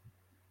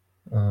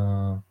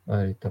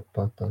 Arī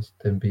tāpat tās.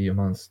 Te bija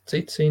mans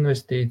cits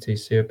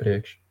investīcijas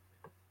iepriekš.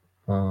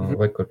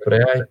 Vai kur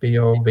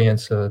pre-IPO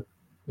viens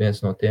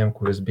no tiem,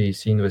 kur es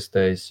bijis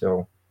investējis jau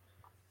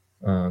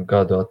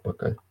gadu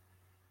atpakaļ.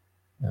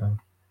 Jā.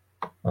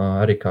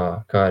 Arī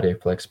kā arī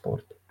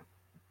Flexport.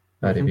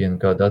 Arī vienu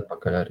gadu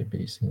atpakaļ arī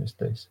bijis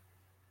investējis.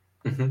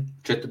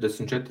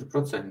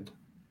 44%.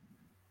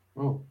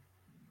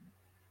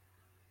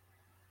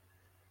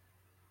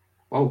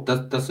 Wow,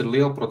 tas ir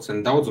liela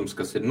procentu daudzums,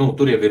 kas ir,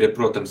 tur jau ir,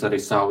 protams, arī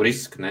savu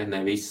risku,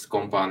 ne visas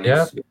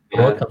kompānijas. Jā,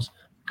 protams,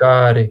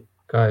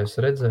 kā jūs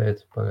redzējat,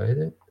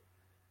 pagaidiet.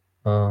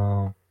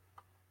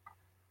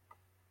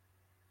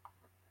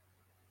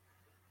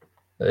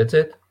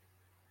 Redziet,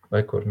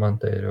 vai kur man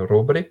te ir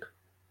rubrika,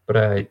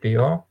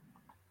 pre-IPO,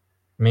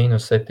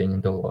 mīnus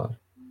 $7.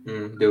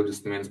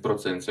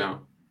 21%, jā.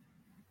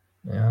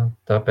 Jā,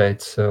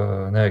 tāpēc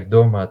nevajag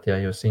domāt, ja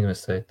jūs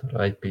investējat ar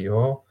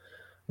IPO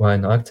vai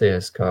no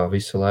akcijas, kā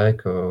visu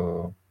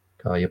laiku,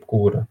 kā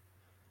jebkura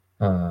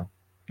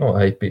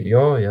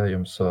IPO, ja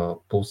jums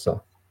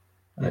plusā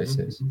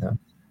aizies. Jā.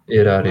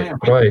 Ir arī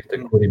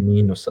projekti, kuri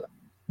mīnusā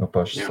no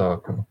paša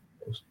sākuma.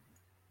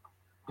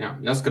 Jā,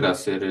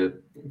 jāskatās,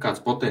 kāds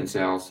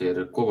potenciāls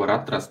ir, ko var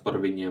atrast par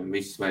viņiem,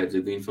 visu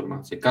vajadzīgu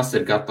informāciju, kas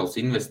ir gatavs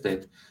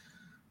investēt,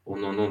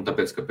 un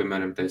tāpēc, ka,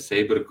 piemēram, te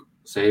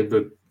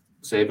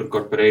Saber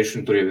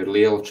Corporation, tur jau ir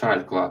liela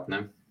čāļa klāt,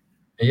 ne?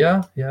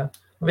 Jā.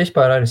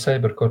 Vispār arī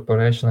Saber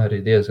Corporation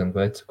arī diezgan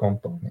veca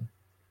kompānija.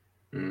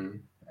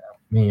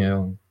 Viņa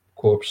jau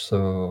kopš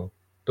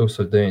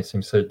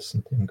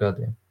 1960.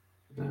 gadiem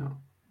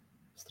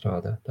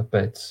strādā.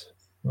 Tāpēc,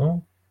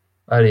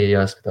 arī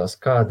jāskatās,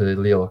 kāda ir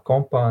liela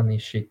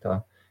kompānija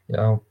šitā,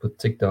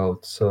 cik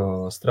daudz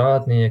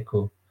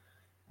strādnieku,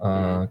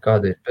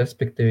 kāda ir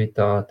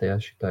perspektivitāte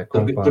šitai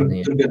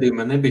kompānijai. Tur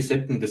gadījumā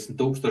nebija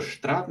 70,000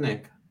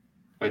 strādnieku?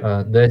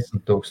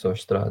 10,000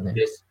 strādnieku.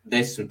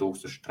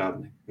 10,000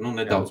 strādnieku.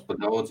 Nedaudz pa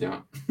daudz,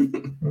 jā.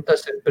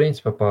 Tas ir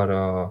principā par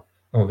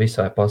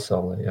visai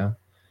pasaulē, jā.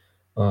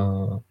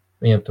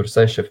 Viņam tur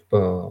 6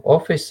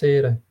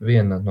 oficīri,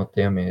 viena no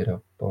tiem ir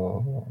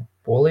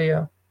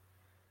Polijā,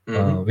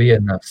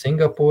 viena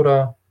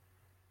Singapūrā,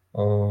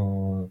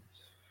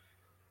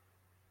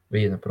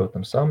 viena,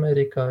 protams,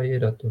 Amerikā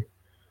ir tur,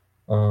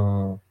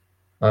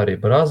 arī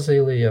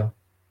Brazīlijā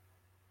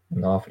un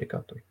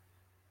Āfrikā tur,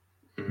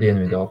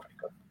 Dienvidu Āfrikā.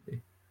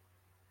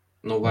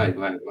 Vajag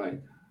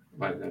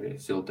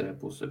arī siltajā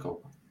pusē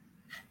kaut kā.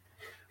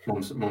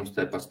 Mums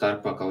te pa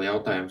starpā kā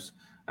jautājums,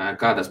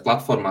 kādās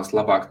platformās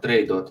labāk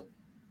treidot?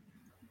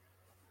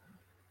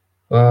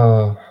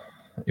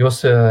 Jūs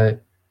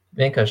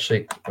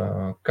vienkārši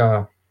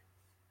kā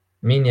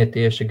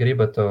minietieši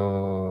gribat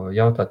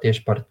jautāt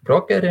tieši par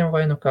brokeriem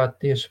vai kā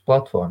tieši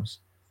platformas?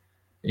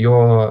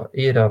 Jo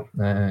ir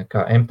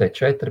kā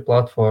MT4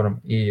 platforma,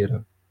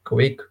 ir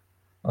Quick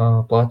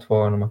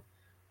platforma.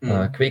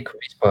 Quick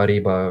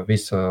vispārībā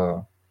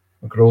visa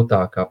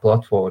grūtākā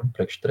platforma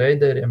priekš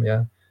traderiem,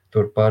 ja.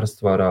 Tur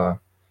parasti var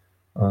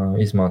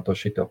izmanto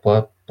šito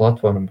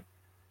platformu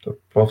tur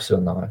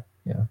profesionāli,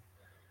 ja.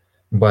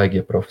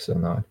 Baigie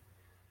profesionāli.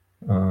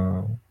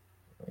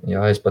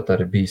 Jā, es pat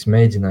arī bijis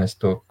mēģinājis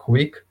to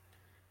quick.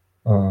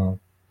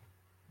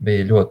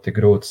 Bija ļoti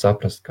grūti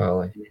saprast, kā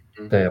lai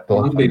tajā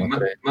platformā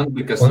trade. Man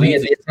bija kas Un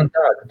līdzīgs. diezgan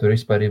tā, ka tur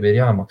vispār ir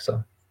jāmaksā.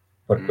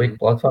 Par quick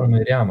platformu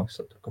ir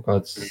jāmaksā. Tur kaut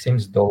kāds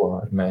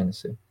 $100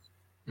 mēnesī.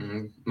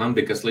 Man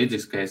bija kas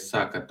līdzīgs, ka es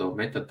sāku ar to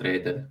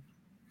MetaTrader.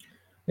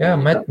 Jā,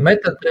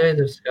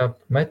 MetaTraders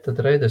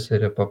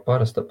ir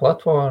parasta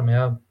platforma,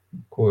 jā,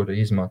 kur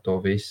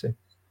izmanto visi.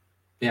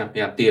 Jā,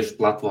 tieši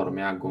platforma,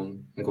 jā,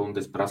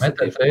 Gundes prasa.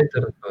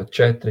 MetaTrader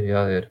 4,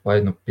 jā, ir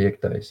vai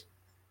 5.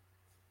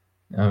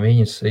 Jā,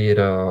 viņas ir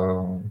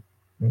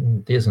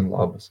diezgan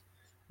labas.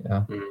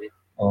 Jā.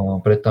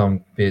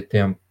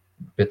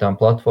 Pie tām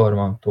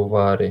platformām tu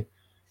vari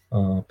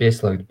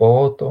pieslēgt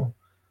botu,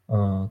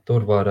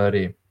 tur var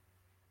arī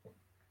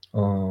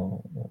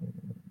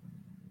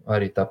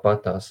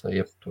tāpatās,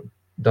 ja tur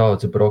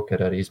daudzi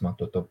brokeri arī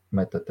izmanto to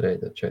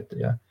MetaTrader 4,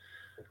 jā.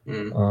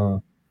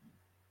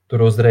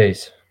 Tur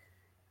uzreiz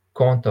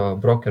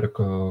brokera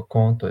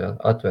konto jā,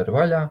 atver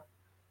vaļā,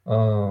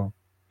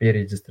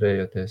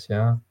 pieregistrējoties,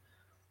 jā,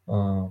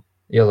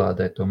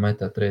 ielādē to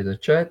MetaTrader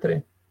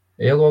 4,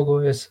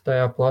 ielogojies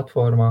tajā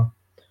platformā,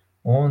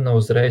 un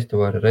uzreiz tu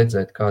vari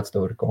redzēt, kāds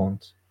tev ir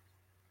konts.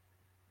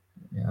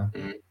 Jā.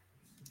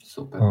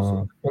 Super.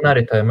 Un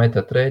arī tajā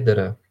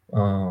MetaTraderā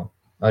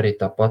arī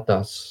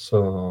tāpatās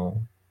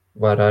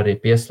var arī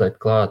pieslēgt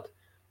klāt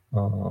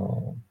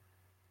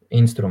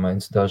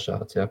instruments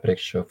dažāds, jā,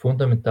 priekš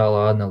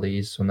fundamentālā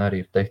analīzes un arī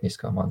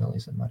tehniskām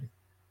analīzēm arī.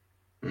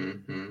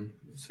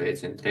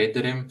 Sveicien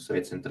traderiem.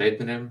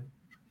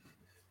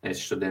 Es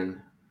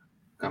šodien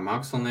kā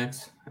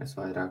mākslinieks, es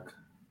vairāk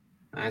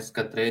neesmu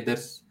kā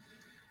traders.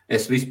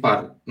 Es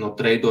vispār no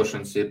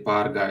treidošanas ir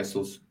pārgājis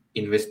uz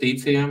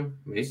investīcijām,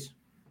 viss.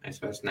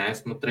 Es vairs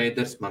neesmu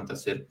traders, man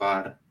tas ir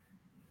par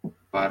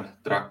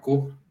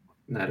traku,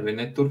 nervi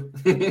netur.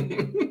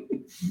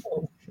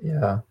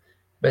 Jā,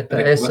 bet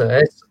es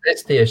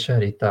tieši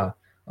arī tā,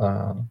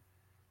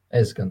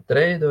 es gan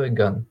treidoju,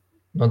 gan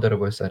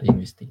nodarbojos ar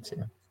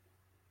investīcijām.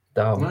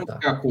 Tā un tā.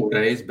 Kā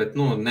reiz, bet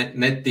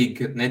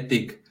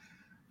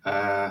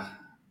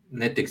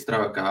netik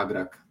strauji kā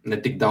agrāk,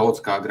 netik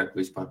daudz kā agrāk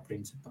vispār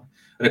principā.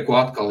 Reku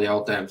atkal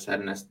jautājums,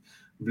 Ernest.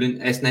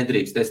 Es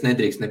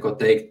nedrīkst neko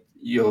teikt,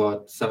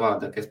 jo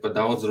savādāk es pa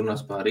daudz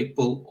runās par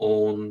Ripple,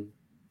 un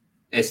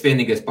es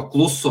vienīgais pa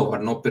kluso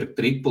varu nopirkt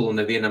Ripple, un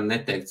nevienam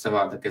neteikt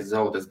savādāk, es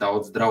zaudēs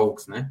daudz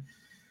draugs, ne?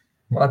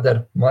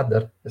 Madar,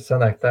 es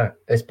sanāk tā,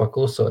 es pa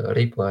kluso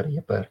Ripple arī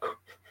iepērku.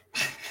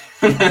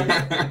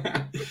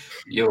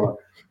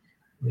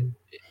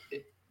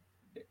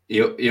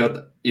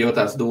 jo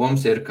tās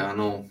domas ir, kā,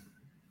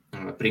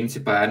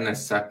 principā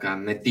Ernests saka,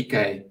 ne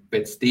tikai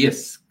pēc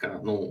tiesas, ka,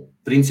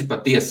 principā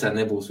tiesā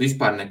nebūs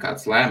vispār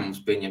nekāds lēmums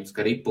pieņems,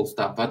 ka Ripples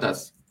tāpatās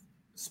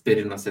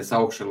spirinasies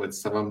augšā līdz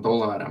savam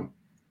dolāram.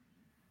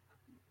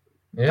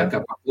 Jā. Tā kā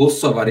pa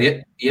kluso var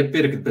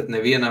iepirkt, bet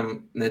nevienam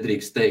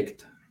nedrīkst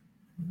teikt.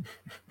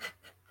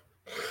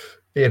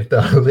 Ir tā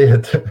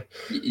lieta.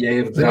 Ja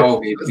ir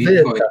draugi,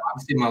 bitcoin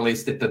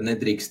maksimalisti, tad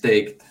nedrīkst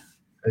teikt.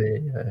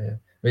 Jā.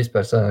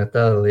 Vispār sanāk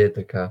tāda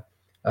lieta, ka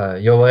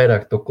jo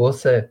vairāk tu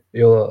klusē,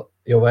 jo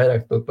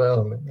vairāk tu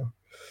pelni.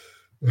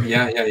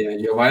 Jā,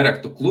 jo vairāk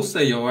tu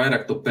klusē, jo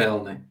vairāk tu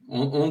pelni.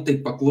 Un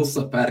tik pa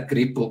klusa pērk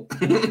Ripple.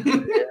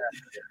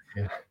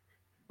 Jā.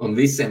 Un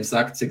visiem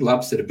saka, cik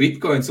labs ir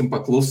bitcoins, un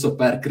pa klusa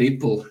pērk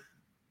Ripple.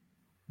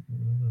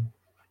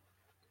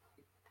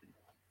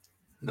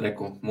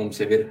 Reku, mums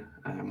ir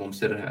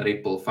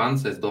Ripple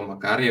fans, es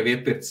domāju, ka arī jau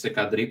iepircis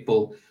kādu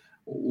Ripple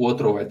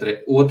otro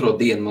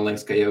dienu, man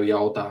liekas, ka jau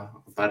jautā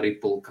par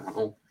Ripple,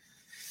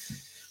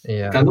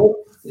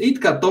 it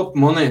kā top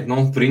monēta,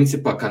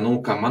 principā, kā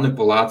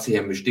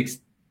manipulācijām viņš tiks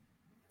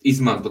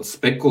izmantot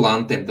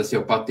spekulantiem, tas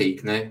jau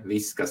patīk, ne?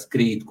 Viss, kas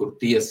krīt, kur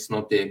tiesas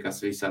notiek, kas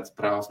visāds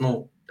prāvs,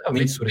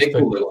 Visur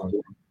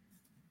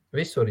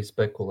ir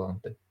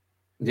spekulanti.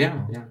 Jā.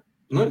 Jā,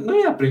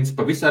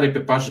 principā, visi arī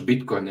pie paša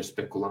Bitcoin ir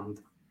spekulanti.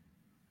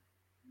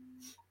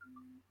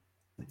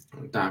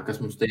 Tā,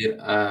 kas mums te ir,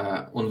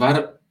 un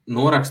var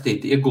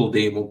norakstīt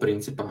ieguldījumu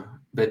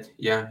principā, bet,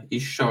 ja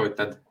izšauj,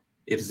 tad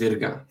ir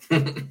zirgā.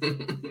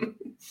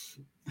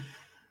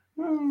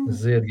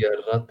 Zirgi ar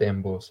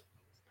ratiem būs.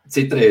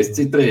 Citreiz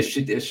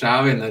šitie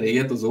šāvieni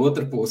arī iet uz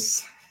otru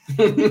pusi.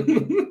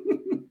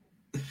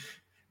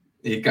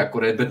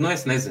 Bet,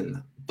 es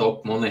nezinu,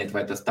 top monēta,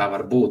 vai tas tā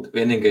var būt.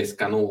 Vienīgais,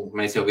 ka,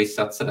 mēs jau visi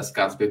atceras,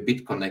 kāds bija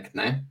Bitconnect,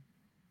 ne?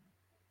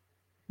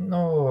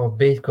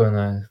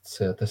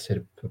 Bitcoinēts, tas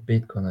ir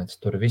Bitcoinēts,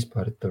 tur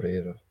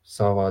ir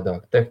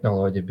savādāk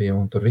tehnoloģija bija,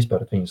 un tur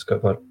vispār viņus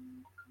var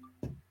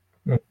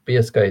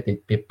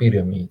pieskaitīt pie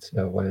piramīdas,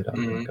 jā, vairāk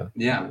nekā.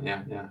 Jā.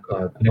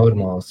 Kā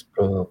normāls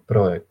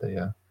projekta,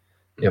 jā.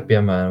 Ja,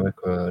 piemēram,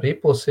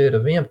 Ripples ir,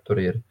 viņam tur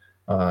ir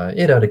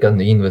arī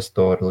gan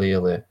investori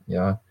lielie,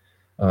 jā,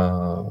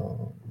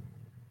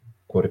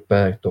 kuri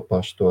pērk to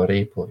pašu to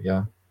Ripple, jā.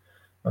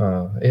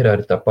 Ir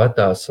arī tāpat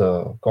tās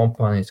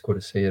kompānijas,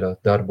 kuras ir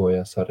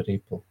darbojās ar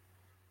Ripple.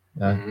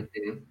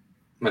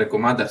 Reku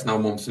Madars nav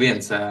mums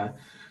viens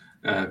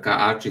kā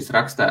Ārčīs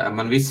rakstā,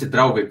 man visi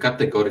draugi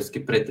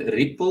kategoriski pret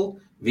Ripple,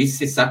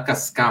 visi saka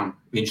skam,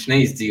 viņš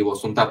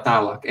neizdzīvos un tā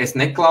tālāk. Es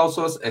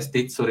neklausos, es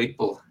ticu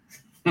Ripple.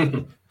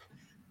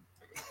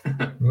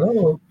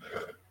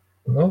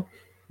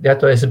 Ja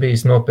tu esi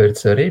bijis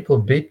nopircis Ripple,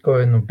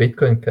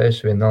 Bitcoin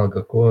cash,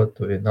 vienalga ko,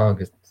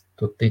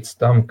 tu tic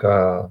tam, ka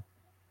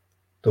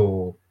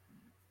tu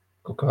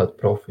kaut kādu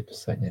profitu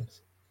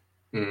saņems.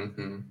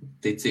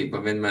 Ticība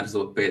vienmēr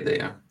zūd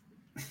pēdējā.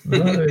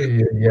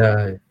 Jā,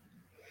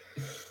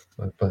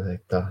 vai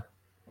pateikt tā.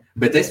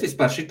 Bet es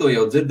vispār šito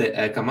jau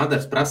dzirdēju, ka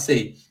Madars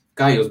prasīja,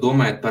 kā jūs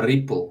domājat par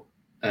Ripple.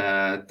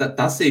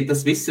 Tas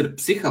viss ir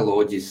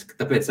psiholoģiski,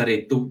 tāpēc arī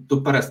tu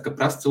parasti, ka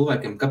prasa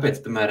cilvēkiem, kāpēc,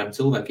 piemēram,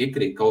 cilvēki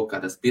iekrīt kaut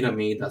kādās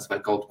piramīdās vai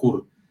kaut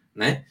kur,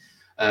 ne?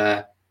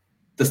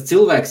 Tas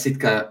cilvēks it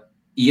kā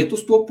iet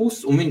uz to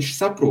pusi, un viņš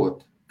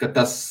saprot, ka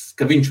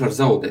viņš var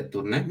zaudēt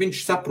tur, ne?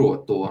 Viņš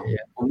saprot to,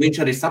 un viņš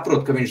arī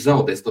saprot, ka viņš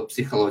zaudēs to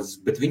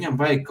psiholoģiski, bet viņam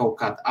vajag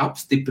kaut kādu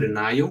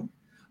apstiprinājumu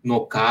no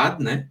kāda,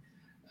 ne?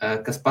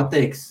 Kas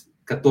pateiks,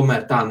 ka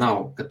tomēr tā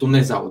nav, ka tu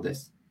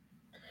nezaudēs.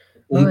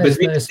 Es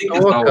to,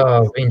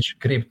 ka viņš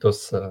grib to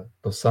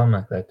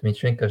sameklēt. Viņš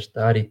vienkārši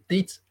tā arī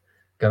tic,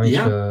 ka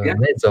viņš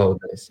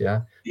nezaudēs.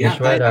 Ja? Viņš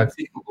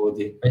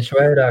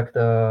vairāk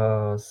tā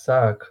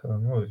sāk,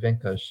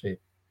 vienkārši...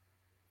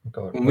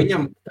 Un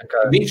viņam,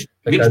 viņš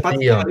pats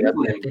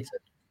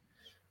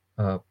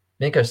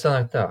vienkārši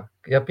sanāk tā,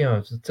 ja,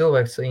 piemēram,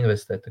 cilvēks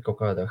investē kaut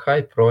kādā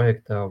hype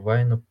projektā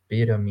vai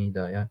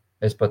piramīdā, ja?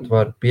 Es pat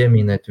varu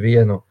pieminēt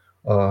vienu,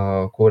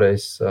 kur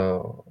es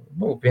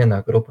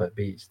vienā grupā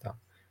bijis tā.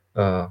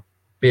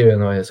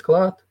 Pievienojies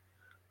klāt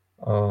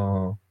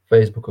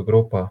Facebooka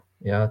grupā,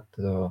 jā,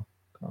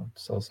 kā tu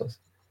sausās.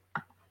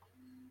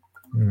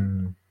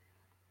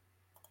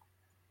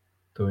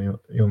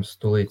 Jums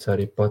tūlīt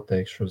arī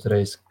pateikšu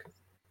uzreiz,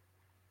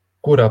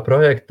 kurā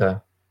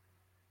projektā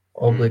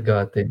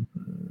obligāti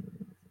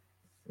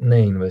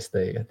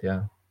neinvestējiet, jā.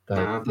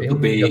 Tu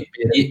biji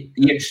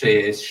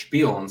iekšējais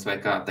špions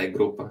vai kā tai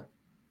grupa?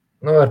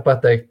 Var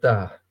pateikt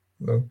tā.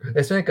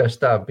 Es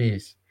vienkārši tā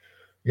bijis.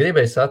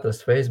 Gribēju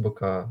atrast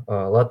Facebookā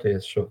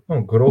latviešu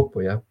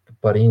grupu, ja,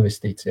 par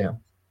investīcijām.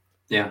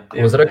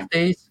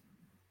 Uzrakstījis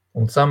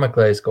un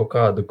sameklējis kaut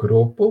kādu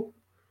grupu,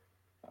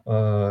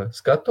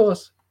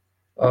 skatos,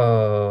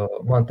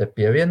 man te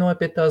pievienoja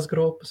pie tās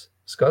grupas,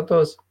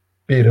 skatos,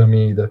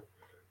 piramīda.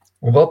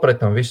 Un vēl pret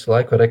tam visu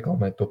laiku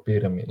reklamē to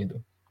piramīdu.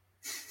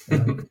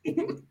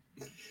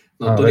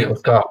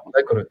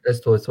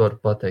 Es to varu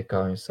pateikt,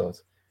 kā viņu sauc.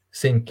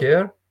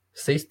 Sinclair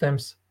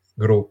Systems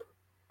Group.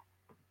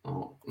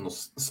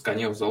 Skaņ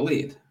jau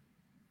zolīti.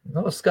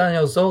 Skaņ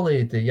jau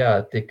zolīti,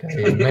 jā,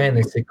 tikai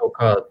mēnesi kaut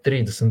kā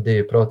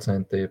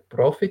 32%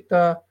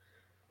 profitā,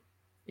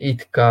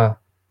 it kā,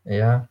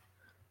 jā.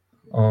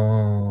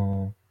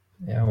 Un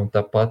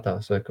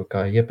tāpatās, vai kaut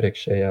kā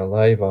iepriekšējā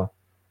laivā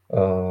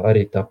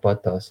arī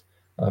tāpatās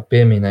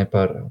pieminēja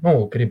par,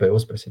 gribēju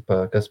uzprasīt,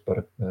 kas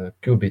par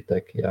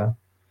Cubitek, jā.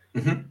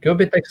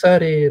 Cubiteks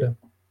arī ir,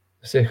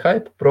 tas ir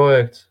hype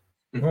projekts,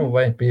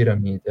 vai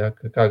piramīda, jā,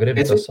 kā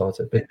gribi to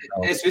saucēt.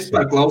 Es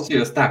vispār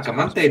klausījos tā, ka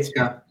man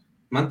teica,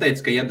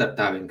 ka iedara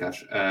tā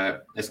vienkārši.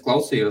 Es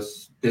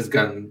klausījos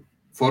diezgan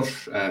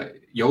foršu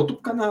YouTube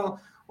kanālu,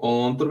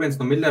 un tur viens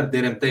no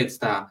miljardieriem teica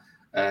tā,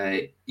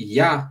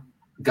 ja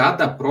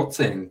gada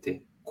procenti,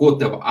 ko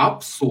tev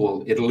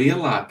apsoli, ir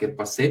lielāki ir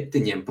pa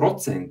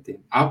 7%,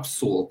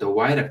 apsoli tev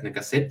vairāk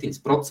nekā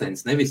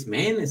 7%, nevis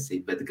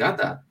mēnesī, bet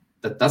gadā,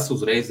 tad tas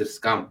uzreiz ir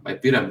skam vai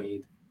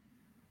piramīda.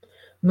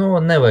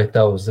 Nevajag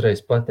tā uzreiz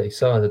pateikt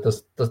savādi,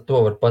 to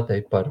var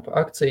pateikt par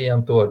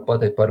akcijām, to var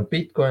pateikt par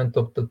Bitcoin,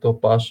 to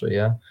pašu,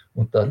 jā,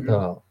 un tā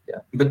tālāk,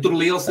 jā. Bet tur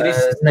liels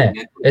risks. Nē,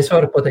 es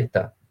varu pateikt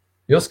tā.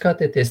 Jūs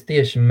skatieties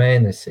tieši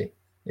mēnesī,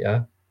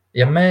 jā.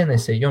 Ja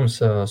mēnesī jums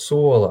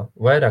sola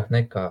vairāk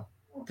nekā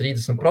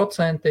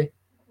 30%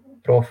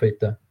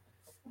 profita,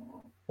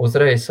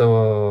 uzreiz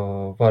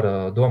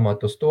var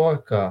domāt uz to,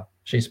 ka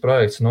šīs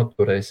projekts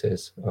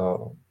noturēsies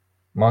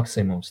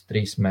maksimums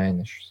 3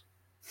 mēnešus,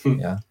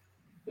 jā.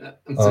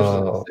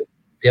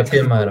 Ja,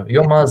 piemēram,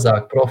 jo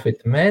mazāk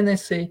profita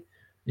mēnesī,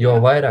 jo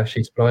vairāk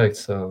šīs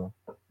projekts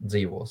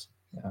dzīvos.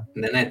 Jā.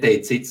 Nē, te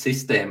ir cita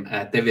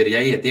sistēma. Tev ir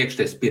jāiet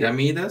iekšties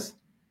piramīdās,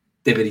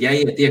 tev ir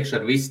jāiet iekš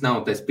ar visu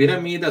naudu tais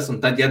piramīdās, un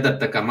tad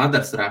jādara tā kā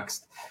Madars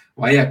raksta.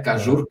 Vajag kā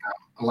žurkā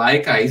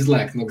laikā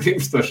izlēkt no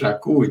grimstošā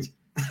kūģa.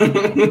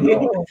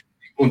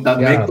 Un tad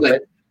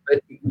meklēt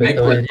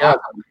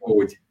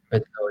kūģi.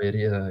 Bet tev ir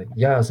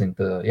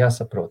jāzina,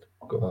 jāsaprot,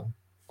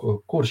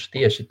 kurš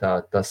tieši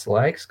tas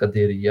laiks, kad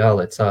ir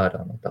jālec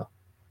ārā no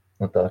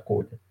tā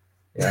kuģa.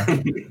 Ja?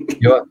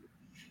 Jo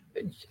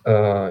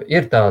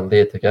ir tāda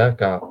lieta, ja,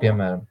 kā,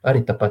 piemēram,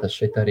 arī tāpat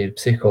šeit arī ir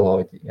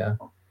psiholoģija. Ja?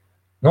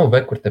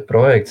 Vai kur te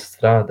projekts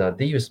strādā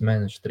 2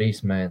 mēnešus,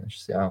 3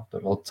 mēnešus, ja?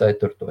 Tur vēl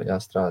 4.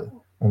 jāstrādā.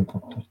 Un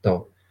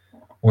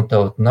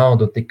tev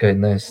naudu tikai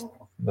nest,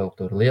 vēl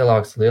tur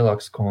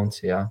lielāks konts,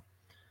 ja?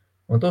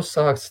 Un tu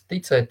sāks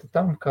ticēt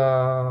tam, ka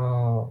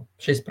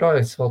šis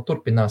projekts vēl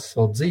turpinās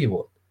vēl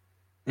dzīvot.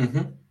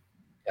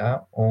 Ja?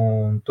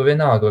 Un tu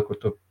vienalga, kur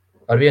tu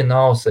ar vienu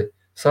ausi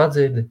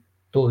sadzirdi,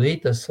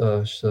 tūlīt tas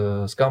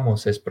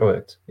skamosies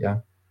projekts, jā.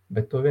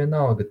 Bet tu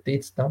vienalga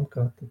tic tam,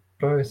 ka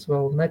projekts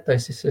vēl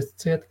netaisīsies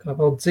ciet, kā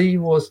vēl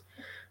dzīvos,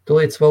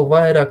 tūlīt vēl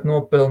vairāk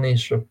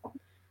nopelnīšu,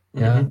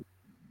 jā.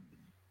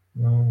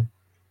 Nu,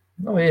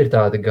 ir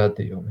tādi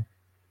gadījumi.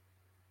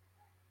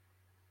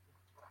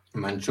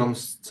 Man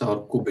čums caur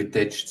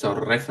kubiteču, caur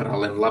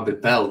referāliem labi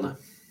pelna.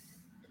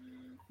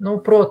 Nu,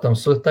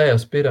 protams,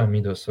 tajās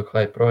piramīdos un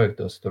high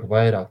projektos tur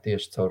vairāk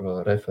tieši caur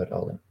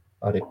referāliem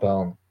arī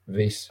pelna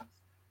visu.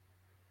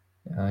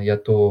 Ja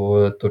tu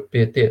tur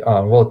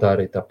vēl tā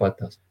arī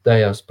tāpatās.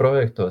 Tajās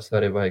projektos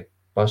arī vajag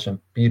pašiem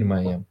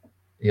pirmajiem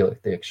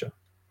ielikt iekšā.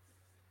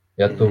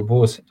 Ja tu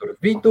būsi tur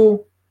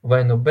vidū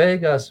vai nu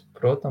beigās,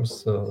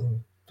 protams,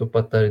 tu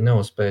pat arī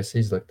neuzspēsi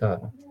izlikt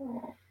ārā.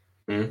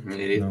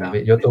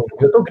 Jo tu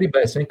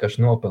gribēsi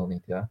vienkārši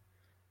nopelnīt, jā.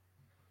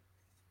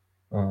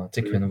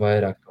 Cik vien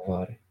vairāk tu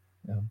vari.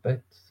 Jā,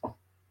 bet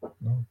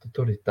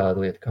tur ir tāda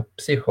lieta, kā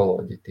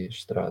psiholoģija tieši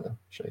strādā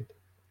šeit.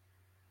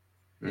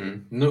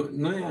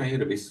 Jā,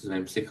 ir visu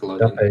zem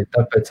psiholoģija.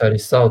 Tāpēc arī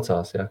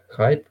saucās, jā,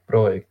 hype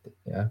projekti,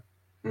 jā.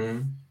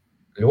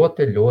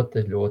 Ļoti, ļoti,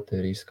 ļoti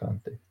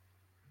riskanti.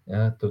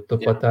 Jā, tu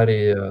pat arī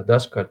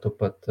dažkārt tu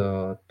pat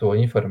to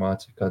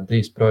informāciju, kā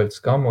drīz projekts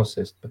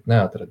skamosies, pat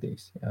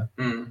neatradīs, jā.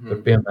 Tur,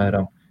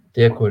 piemēram,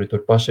 tie, kuri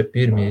tur paši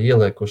pirmie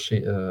ieliekuši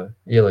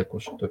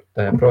tur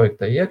tajā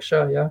projektā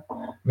iekšā, jā,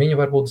 viņi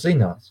varbūt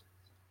zinās,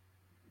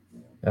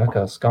 jā,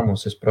 kā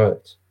skamosies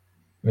projekts.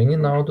 Viņi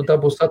naudu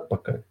dabūs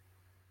atpakaļ.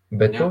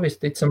 Bet tu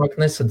visticamāk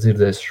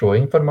nesadzirdēs šo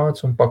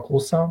informāciju un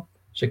paklusām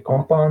šī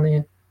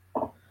kompānija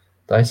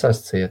taisās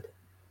ciet.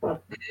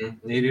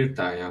 Ir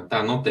tā, jā.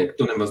 Tā notiek.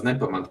 Tu nemaz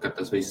nepamati, ka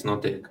tas viss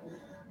notiek.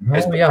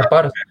 Jā,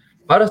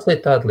 parasti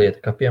ir tāda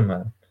lieta, kā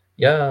piemēram,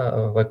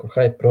 vai kur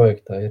hype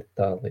projektā ir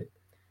tāda lieta.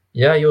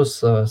 Ja jūs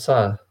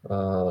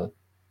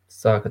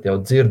sākat jau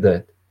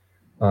dzirdēt,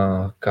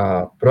 kā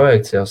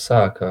projekts jau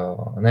sāka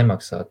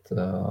nemaksāt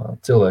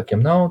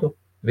cilvēkiem naudu,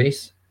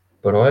 viss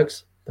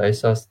projekts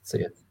taisās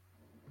ciet.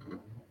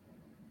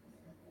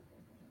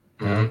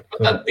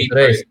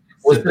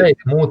 Uzreiz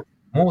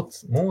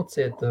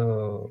mūciet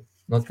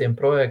no tiem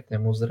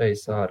projektiem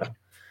uzreiz ārā.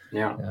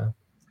 Jā.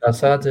 Kā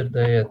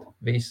sādzirdējiet,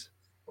 viss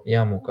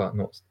jāmūkā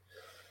nost.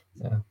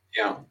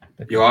 Jā,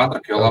 jo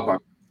ātrāk, jo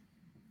labāk.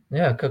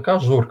 Jā, kā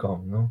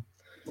žurkam.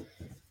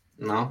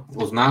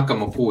 Uz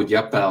nākamo kūģi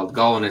jāpeld.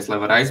 Galvenais, lai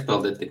var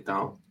aizpeldēt tik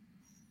tālu.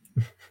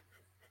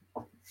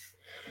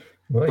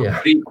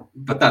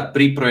 Pat tādu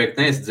prīprojektu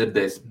neesi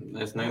dzirdējis.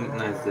 Es neesmu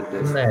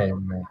dzirdējis. Nē.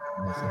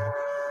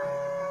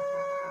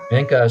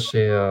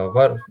 Vienkārši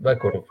vai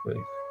kur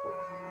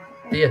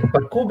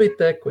par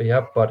kubiteku,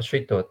 jā, par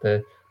šito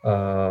te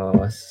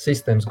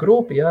sistēmas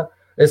grupu, jā,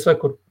 es vai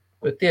kur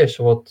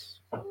tieši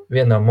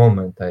vienā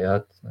momentā,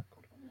 jā.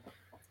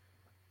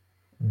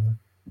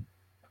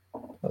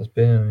 Tās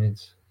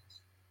piramīdas.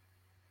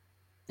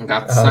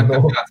 Kāds saka,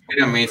 ka tās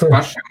piramīdas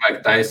pašiem vajag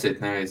taisīt,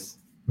 nevis?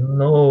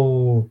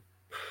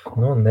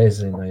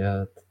 Nezinu,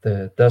 jā.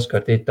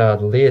 Dažkārt ir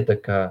tāda lieta,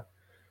 ka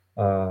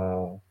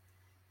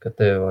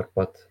tev var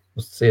pat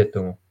uz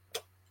cietumu.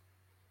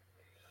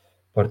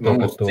 Par to,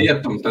 uz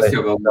cietumu tas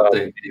jau vēl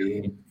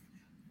noteikti.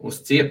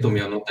 Uz cietumu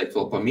jau noteikti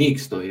vēl pa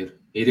mīkstu ir.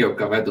 Ir jau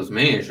kā ved uz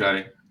mēžu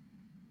arī.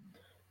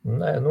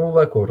 Nē,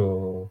 vai kur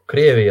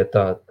Krievija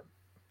tā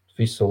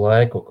visu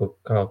laiku,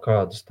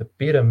 kādas te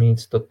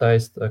piramīdas tu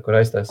taist, kur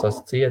aiztaisās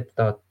ciet,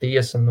 tā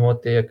tiesa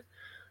notiek.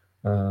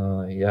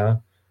 Jā,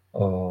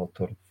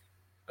 tur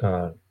kā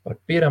par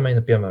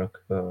piramīdu, piemēram,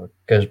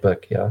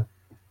 cashback, jā.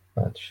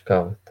 Kā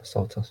tas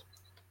saucās?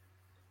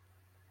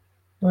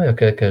 Jā,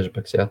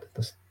 cashbacks, jā,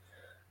 tas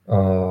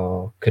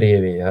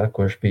Krievijā,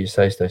 kurš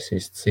bija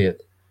aiztaisījis ciet.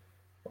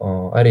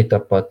 Arī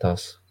tāpat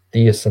tās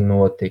tiesa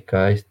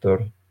notika, tur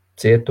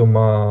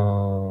cietumā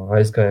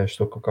aizgājuši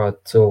to kaut kādi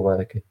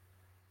cilvēki.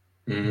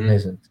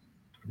 Nezinu,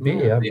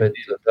 bija, jā, bet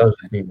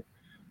daži bija.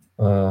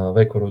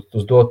 Vai kur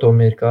uz doto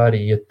mirkli arī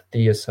iet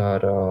tiesā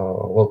ar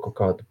vēl kaut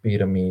kādu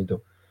piramīdu,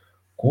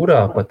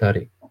 kurā pat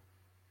arī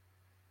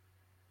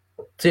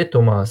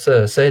cietumā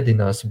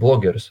sēdinās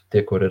blogerus,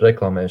 tie, kuri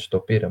reklamējuši to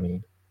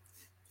piramīdu.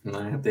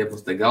 Jā, tie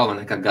būs te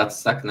galvenie, kā Gats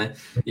saka, ne?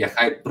 Ja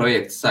hype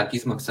projekts sāk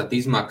izmaksāt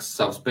izmaksas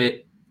savus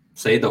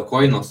pseido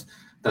koinus,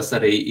 tas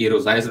arī ir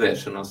uz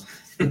aizvēršanos.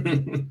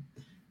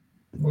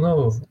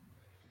 Varbūt.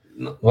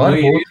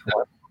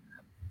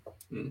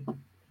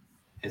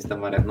 Es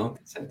tam varētu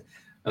noticēt.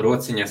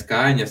 Rociņas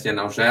kājiņas, ja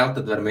nav žēl,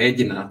 tad var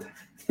mēģināt.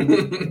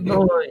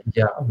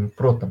 Jā,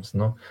 protams,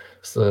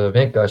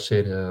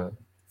 vienkārši ir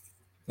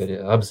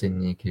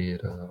apzinīgi,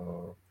 ir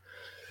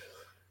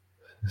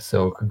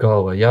sev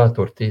galvā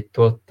jātur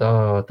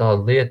tāda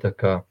lieta,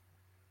 ka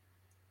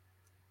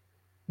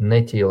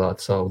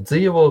neķīlāt savu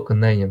dzīvokli,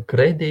 neņem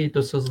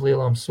kredītus uz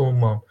lielām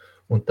summām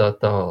un tā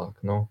tālāk.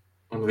 Un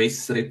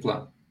viss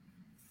riplā.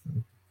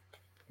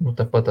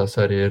 Tāpat tās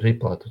arī ir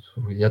riplā.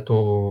 Ja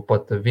tu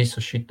pat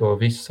visu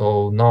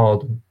savu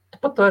naudu,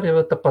 tāpat arī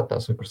tāpat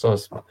tās, kur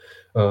savas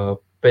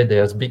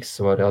pēdējās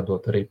bikses var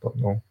atdot riplā.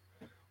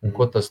 Un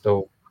ko tas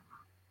tev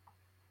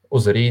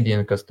uz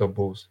rītdienu, kas tev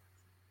būs?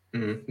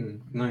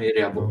 Nu, ir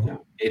jābūt, jā.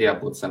 Ir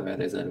jābūt savai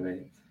rezervē.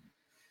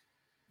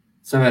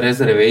 Savai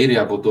rezervē ir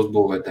jābūt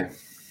uzbūvētē.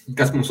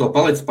 Kas mums vēl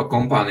palicis pa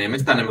kompānijām?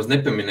 Es tā nemaz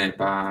nepaminēju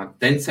pa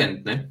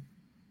Tencent, ne?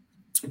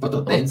 Pa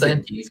to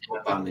Tencent Ķīnas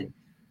kompāniju.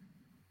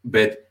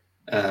 Bet,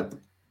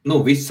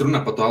 viss runā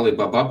par to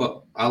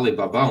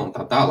Alibaba un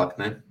tā tālāk,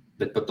 ne?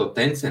 Bet par to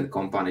Tencent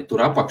kompāniju,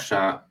 tur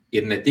apakšā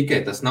ir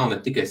tas nav ne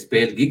tikai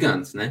spēļu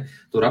gigants, ne?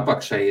 Tur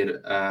apakšā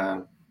ir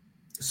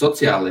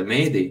sociālie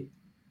mēdī,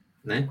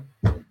 ne?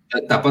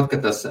 Tāpat, ka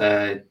tas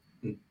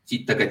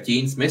tagad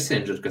Ķīnas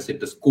Messenger, kas ir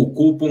tas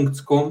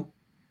qq.com,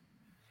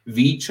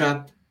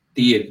 WeChat,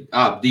 tie ir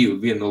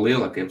viena no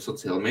lielākajiem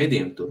sociālajiem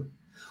mēdījiem tur.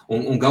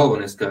 Un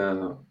galvenais, ka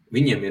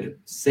viņiem ir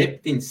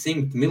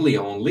 700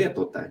 miljonu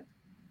lietotāji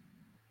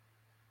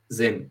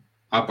zem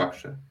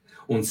apakšā.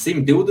 Un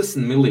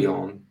 120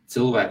 miljonu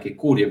cilvēki,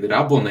 kur jau ir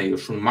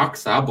abonējuši un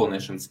maksā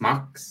abonēšanas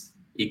maksas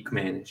ik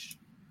mēneši.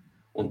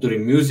 Un tur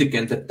ir music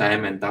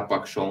entertainment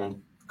apakšā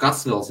un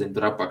kas vēl zina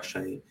tur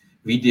apakšā.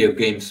 Video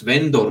games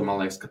vendor,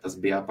 man liekas, ka tas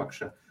bija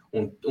apakšā.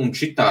 Un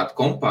šitāda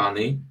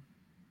kompānija,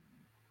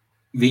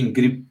 viņi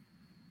grib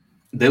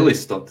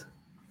delistot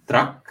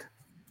trak.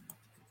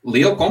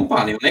 Liela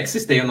kompānija un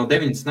eksistē jau no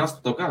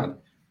 98. gada.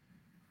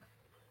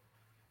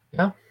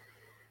 Jā.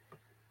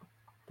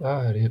 Tā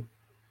arī ir.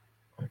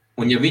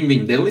 Un ja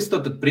viņi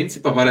delistot, tad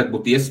principā varētu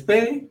būt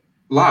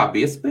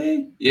labi iespēja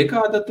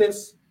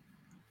iegādāties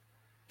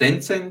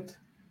Tencent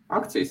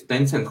akcijas,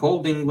 Tencent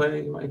Holding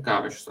vai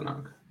kā viņš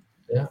sanāk.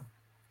 Jā.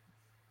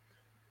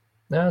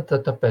 Jā,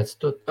 tāpēc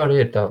tur arī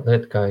ir tā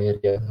lieta, kā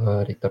ir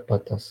arī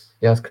tāpat tās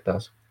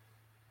jāskatās.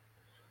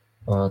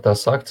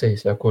 Tās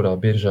akcijas, kurā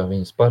biržā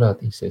viņas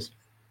parādīsies.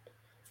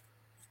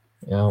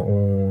 Jā,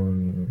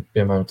 un,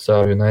 piemēram,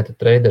 caur United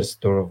Treideris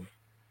tur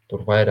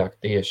vairāk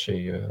tieši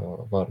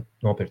var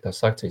nopirkt tās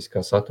akcijas,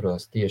 kas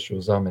atrodas tieši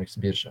uz Amerikas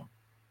biržām.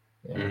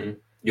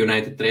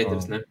 United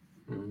Treideris, ne?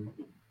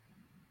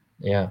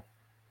 Jā.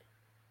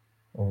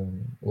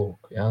 Un,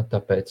 lūk, jā,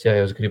 tāpēc, ja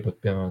jūs gribat,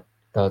 piemēram,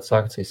 tādas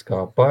akcijas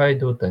kā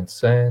Baidu,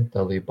 Tencent,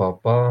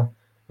 Alibaba,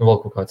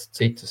 vēl kaut kāds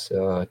citas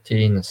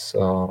Ķīnas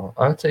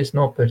akcijas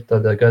nopirkt,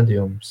 tādā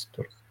gadījums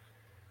tur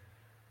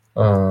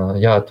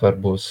jāatver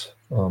būs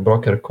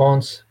brokeru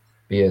konts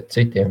pie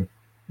citiem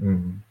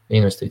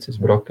investīcijas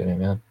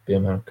brokeriem, jā,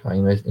 piemēram, kā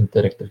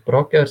Interactive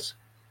Brokers,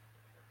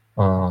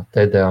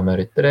 TD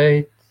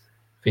Ameritrade,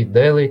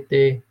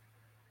 Fidelity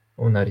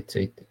un arī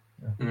citi.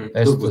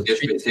 Es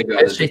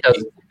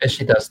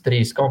šitās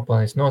 3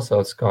 kompānijas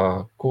nosaucu,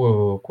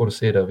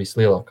 kuras ir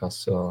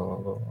vislielākās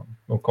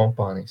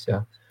kompānijas, jā,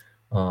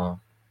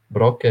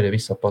 brokeri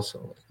visā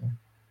pasaulē.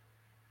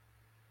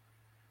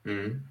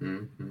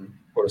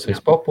 Kuras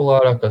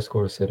vispopulārākās,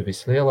 kuras ir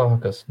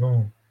vislielākās,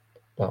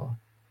 tā.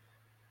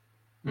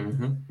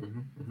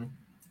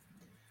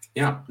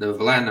 Jā,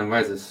 lēnām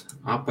vajadzēs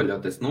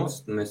apaļoties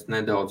nost. Mēs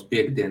nedaudz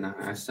piekdienā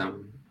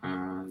esam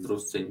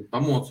drusciņi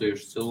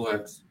pamocījuši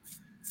cilvēks.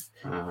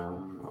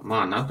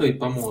 Man Atoja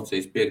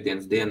pamocījis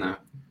piekdienas dienā,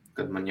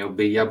 kad man jau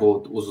bija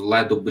jābūt uz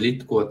ledu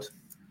blitkot.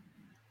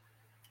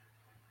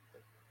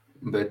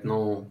 Bet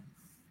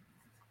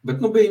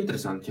bija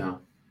interesanti, jā.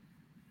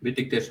 Bija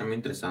tik tiešām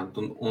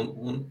interesanti.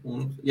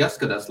 Un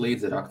jāskatās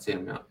līdzi ar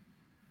akcijām, jā.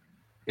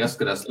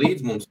 Jāskatās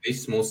līdzi, mums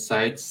viss mūsu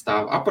saites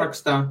stāv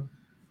aprakstā.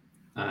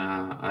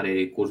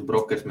 Arī kurš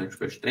brokers mēs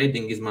pēc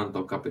trading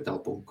izmanto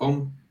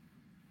capital.com,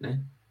 ne?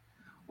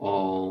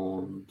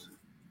 Un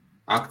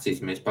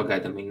akcijas mēs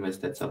pagaidām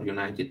investēt caur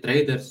United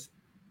Treideris.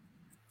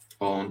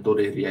 Un tur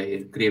ir, ja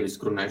ir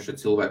krieviski runājuši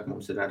cilvēki,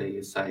 mums ir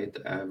arī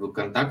saite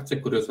kontakti,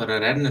 kur jūs var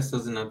ar Ernestu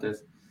sazināties.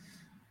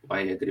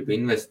 Vai, ja grib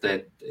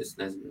investēt, es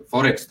nezinu,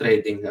 forex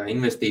tradingā,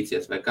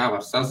 investīcijas vai kā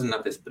var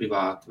sazināties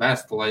privāti,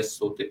 vēstuli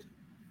aizsūtīt.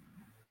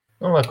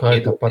 Vai kā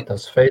ir tāpat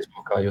tās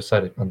Facebookā, jūs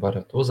arī man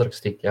varat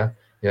uzrakstīt, ja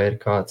ir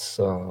kādi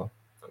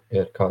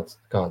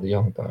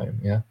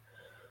jautājumi, ja.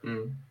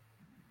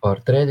 Par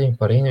trading,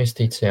 par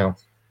investīcijām,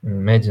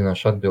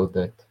 mēģināšu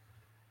atbildēt,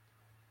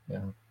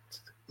 jā,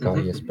 kā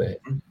iespēja.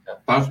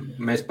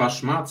 Mēs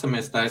paši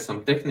mācamies,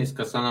 taisam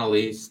tehniskas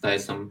analīzes,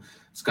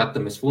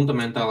 skatāmies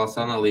fundamentālās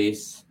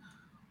analīzes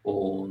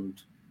un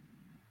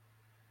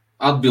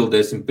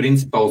atbildēsim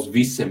principā uz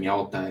visiem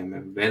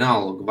jautājumiem.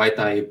 Vienalga, vai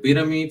tā ir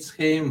piramīdas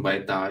schēma, vai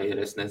tā ir,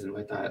 es nezinu,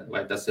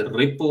 vai tas ir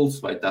Ripples,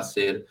 vai tā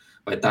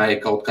ir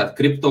kaut kāda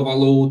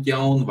kriptovalūta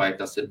jauna, vai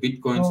tas ir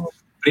Bitcoins.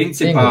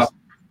 Principā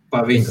pa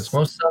visu.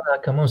 Mums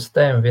sanāk, ka mums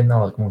tēma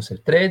vienalga, mums ir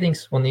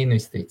tradings un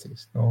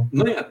investīcijas.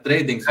 Jā,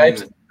 tradings un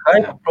investīcijas.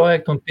 Hype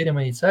projektu un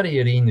piramīdas arī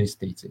ir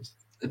investīcijas.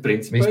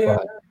 Principā,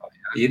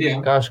 ir, jā.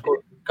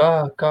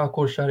 Kā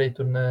kurš arī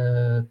tur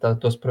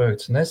tos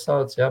projektus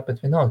nesauc, jā,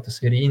 bet vienalga tas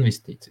ir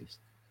investīcijas.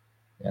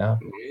 Jā.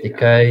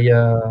 Tikai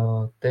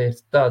te ir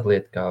tāda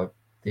lieta, kā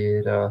tie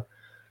ir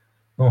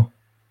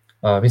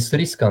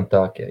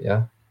visriskantākie, jā.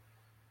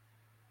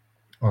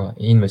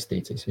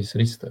 Investīcijas,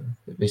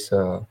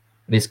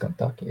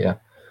 visriskantākie, jā.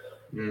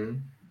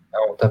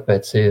 Un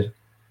tāpēc ir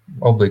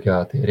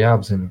obligāti ir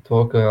jāapzina to,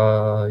 ka,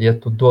 ja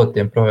tu dod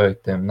tiem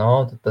projektiem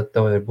naudu, tad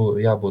tev ir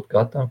jābūt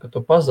gatavam, ka tu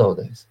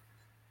pazaudēsi.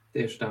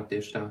 Tieši tā.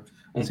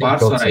 Un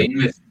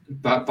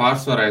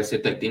pārsvarā es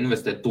ieteiktu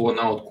investēt to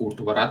naudu, kur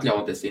tu vari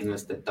atļauties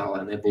investēt tā,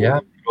 lai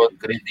nebūtu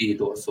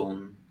kredītos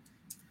un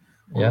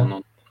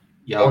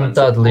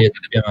tāda lieta,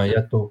 piemēram,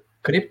 ja tu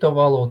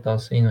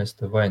kriptovalūtās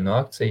investē vai no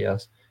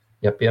akcijās,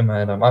 ja,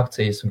 piemēram,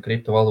 akcijas un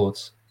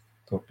kriptovalūtas,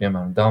 tu,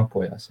 piemēram,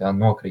 dampojās,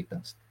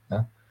 nokrītās,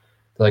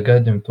 tad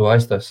gadījumā tu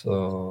aizstās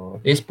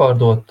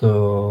izpārdot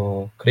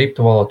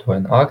kriptovalūtu vai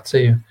no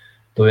akciju,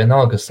 tu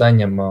vienalga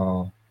saņem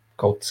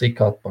kaut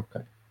cik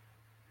atpakaļ.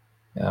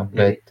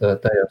 Bet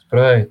tajos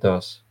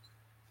projektos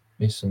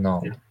visu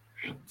naudu.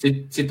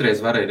 Citreiz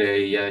var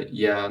arī,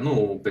 ja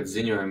pēc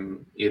ziņojuma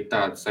ir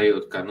tāda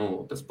sajūta, ka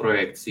tas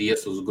projekts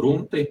ies uz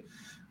grunti,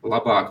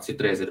 labāk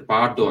citreiz ir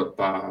pārdot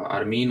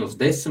ar mīnus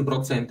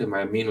 10%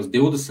 vai mīnus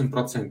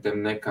 20%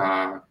 nekā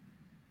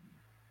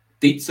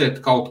ticēt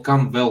kaut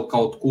kam vēl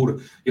kaut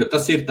kur, jo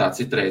tas ir tā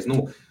citreiz,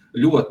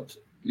 ļoti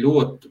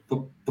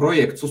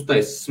projekts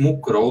uztais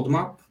smuku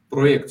roadmap,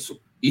 projekts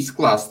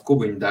izklāst, ko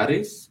viņi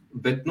darīs,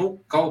 bet,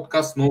 kaut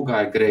kas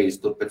nogāja greizi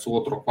tur pēc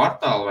otro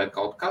kvartāla vai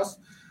kaut kas,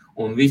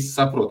 un visi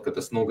saprot, ka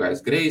tas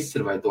nogājis greizi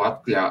ir, vai tu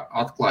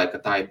atklāji, ka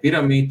tā ir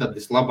piramīda, tad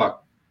vislabāk,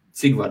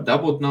 cik var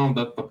dabūt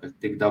naudu atpakaļ,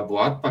 tik dabū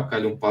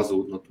atpakaļ un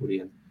pazūd no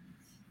turien.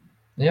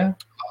 Jā.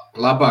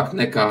 Labāk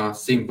nekā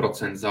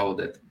 100%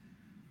 zaudēt.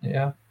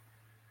 Jā.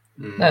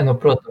 Nē,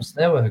 protams,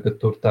 nevajag, ka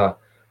tur tā,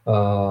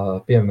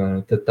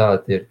 piemēram,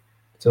 tādi ir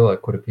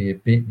cilvēki, kuri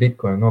bija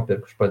Bitcoin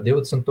nopirkuši par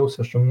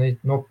 20,000 un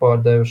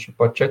nopārdējuši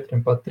par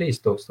 4, par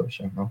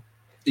 3,000.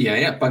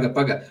 Jā, paga.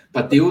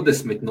 Pa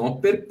 20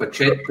 nopirk, pa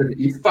 4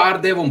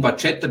 izpārdevu un pa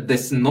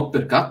 40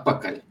 nopirk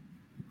atpakaļ.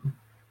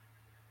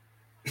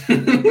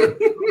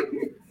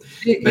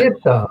 Ir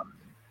tā.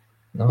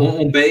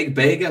 Un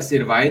beigās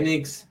ir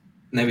vainīgs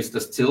nevis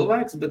tas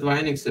cilvēks, bet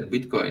vainīgs ir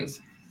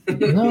Bitcoins.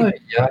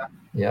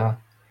 Jā,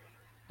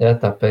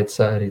 tāpēc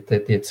arī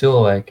tie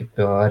cilvēki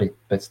arī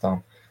pēc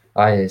tam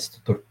es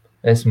tur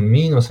esmu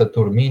mīnusa,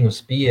 tur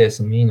mīnus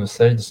 50, mīnus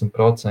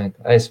 60%,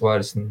 es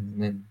vairs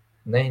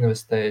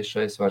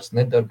neinvestējuši, es vairs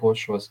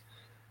nedarbošos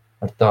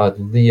ar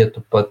tādu lietu,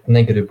 pat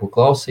negribu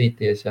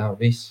klausīties,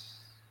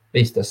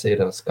 viss tas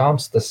ir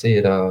skams, tas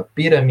ir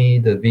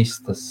piramīda, viss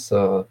tas...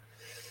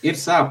 Ir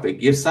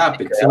sāpīgi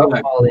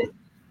cilvēki.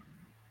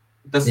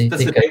 Tas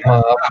tikai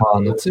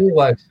apmānu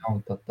cilvēks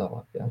un tā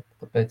tālāk,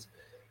 tāpēc,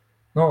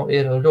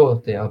 ir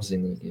ļoti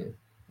apzinīgi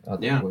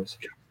atdarbojas.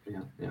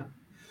 Jā.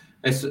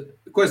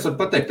 Ko es varu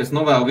pateikt? Es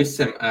novēlu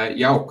visiem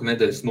jauku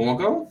nedēļas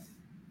nogalu.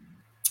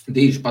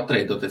 Dīži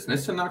patreidoties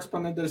nesanāks pa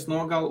nedēļas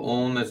nogalu,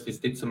 un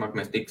visticamāk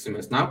mēs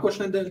tiksimies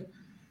nākošu nedēļu.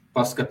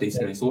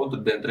 Paskatīsimies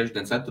otrdien,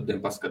 trešdien, ceturtdien,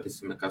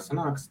 paskatīsimies, kā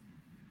sanāks.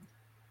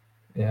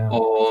 Jā.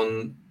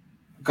 Un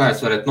kā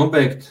es varētu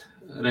nobeigt?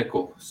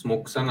 Reku,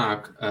 smuku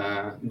sanāk.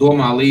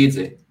 Domā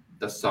līdzi,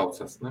 tas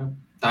saucas, ne?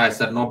 Tā es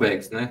arī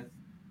nobeigts, ne?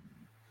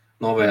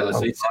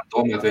 Novēles visiem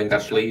domāt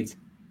vienkārši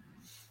līdzi.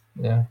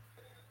 Jā.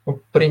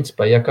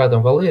 Principā, ja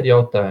kādam vēl ir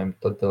jautājumi,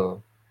 tad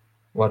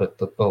varat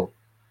tad vēl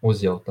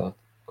uzjautāt,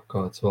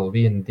 kāds vēl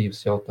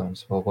 1-2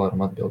 jautājumus vēl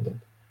varam atbildēt.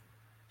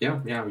 Jā,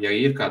 ja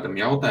ir kādam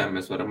jautājumi,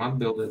 mēs varam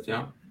atbildēt, jā.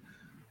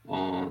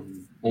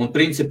 Un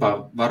principā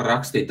var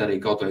rakstīt arī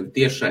kaut vai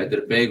tiešraidi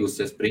ir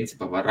beigusies,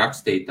 principā var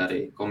rakstīt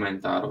arī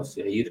komentāros,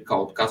 ja ir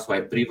kaut kas vai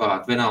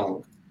privāti,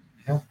 vienalga.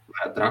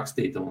 Varat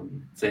rakstīt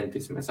un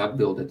centīsimies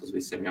atbildēt uz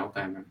visiem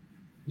jautājumiem.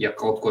 Ja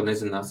kaut ko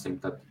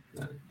nezināsim, tad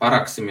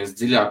paraksimies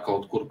dziļāk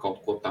kaut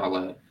ko tā,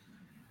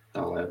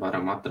 lai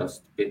varam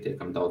atrast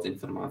pietiekam daudz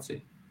informāciju.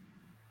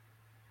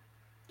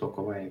 To,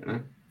 ko vajag, ne?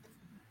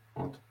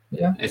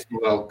 Jā. Es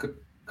novēlu,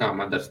 kā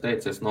Madars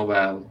teica, es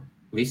novēlu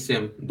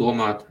visiem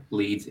domāt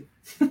līdzi.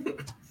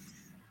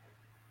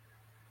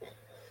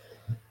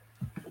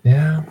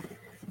 Jā,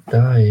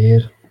 tā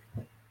ir.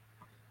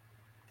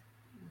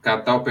 Kā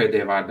tavu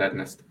pēdējā vārda,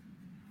 Ernest?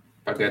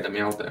 Pagaidām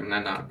jautājumu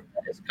nenāk.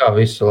 Es kā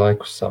visu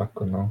laiku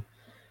saku,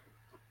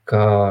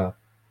 kā,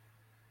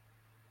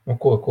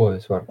 ko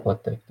es varu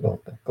pateikt vēl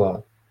tā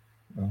klāt?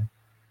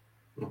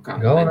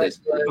 Galvenais,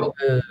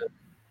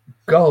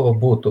 galva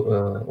būtu,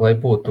 lai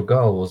būtu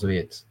galva uz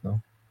vietas.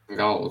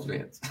 Galva uz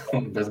vietas.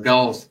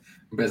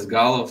 Bez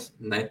galvas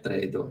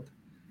netreidot.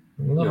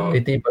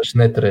 Ir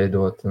īpaši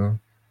netreidot,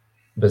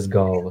 bez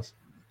galvas.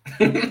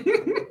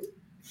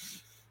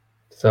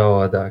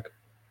 Savādāk.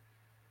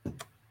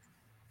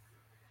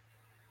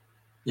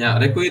 Jā,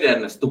 reku ir,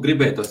 Ernest, tu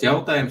gribēji tos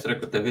jautājumus,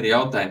 reku tev ir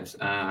jautājums.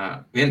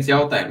 Viens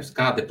jautājums,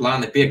 kādi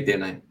plāni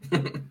piekdienai?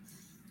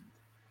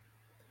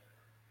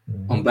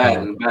 Un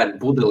bērni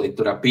pudelī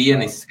tur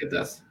pieni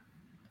izskatās.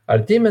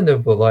 Ar ģimeni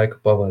vēl laiku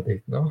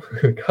pavadīt,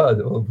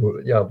 kāda vēl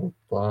būtu jābūt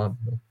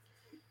plāni.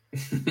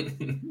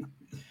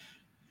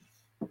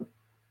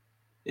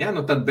 Jā,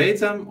 tad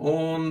beidzam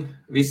un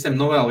visiem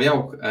novēlu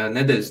jauku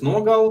nedēļas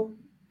nogalu,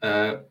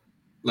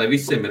 lai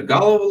visiem ir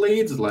galva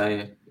līdzi, lai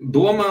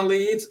domā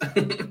līdzi.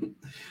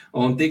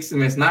 Un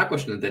tiksimies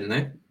nākošu nedēļu, ne?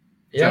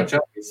 Jā.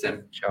 Čau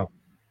visiem. Čau.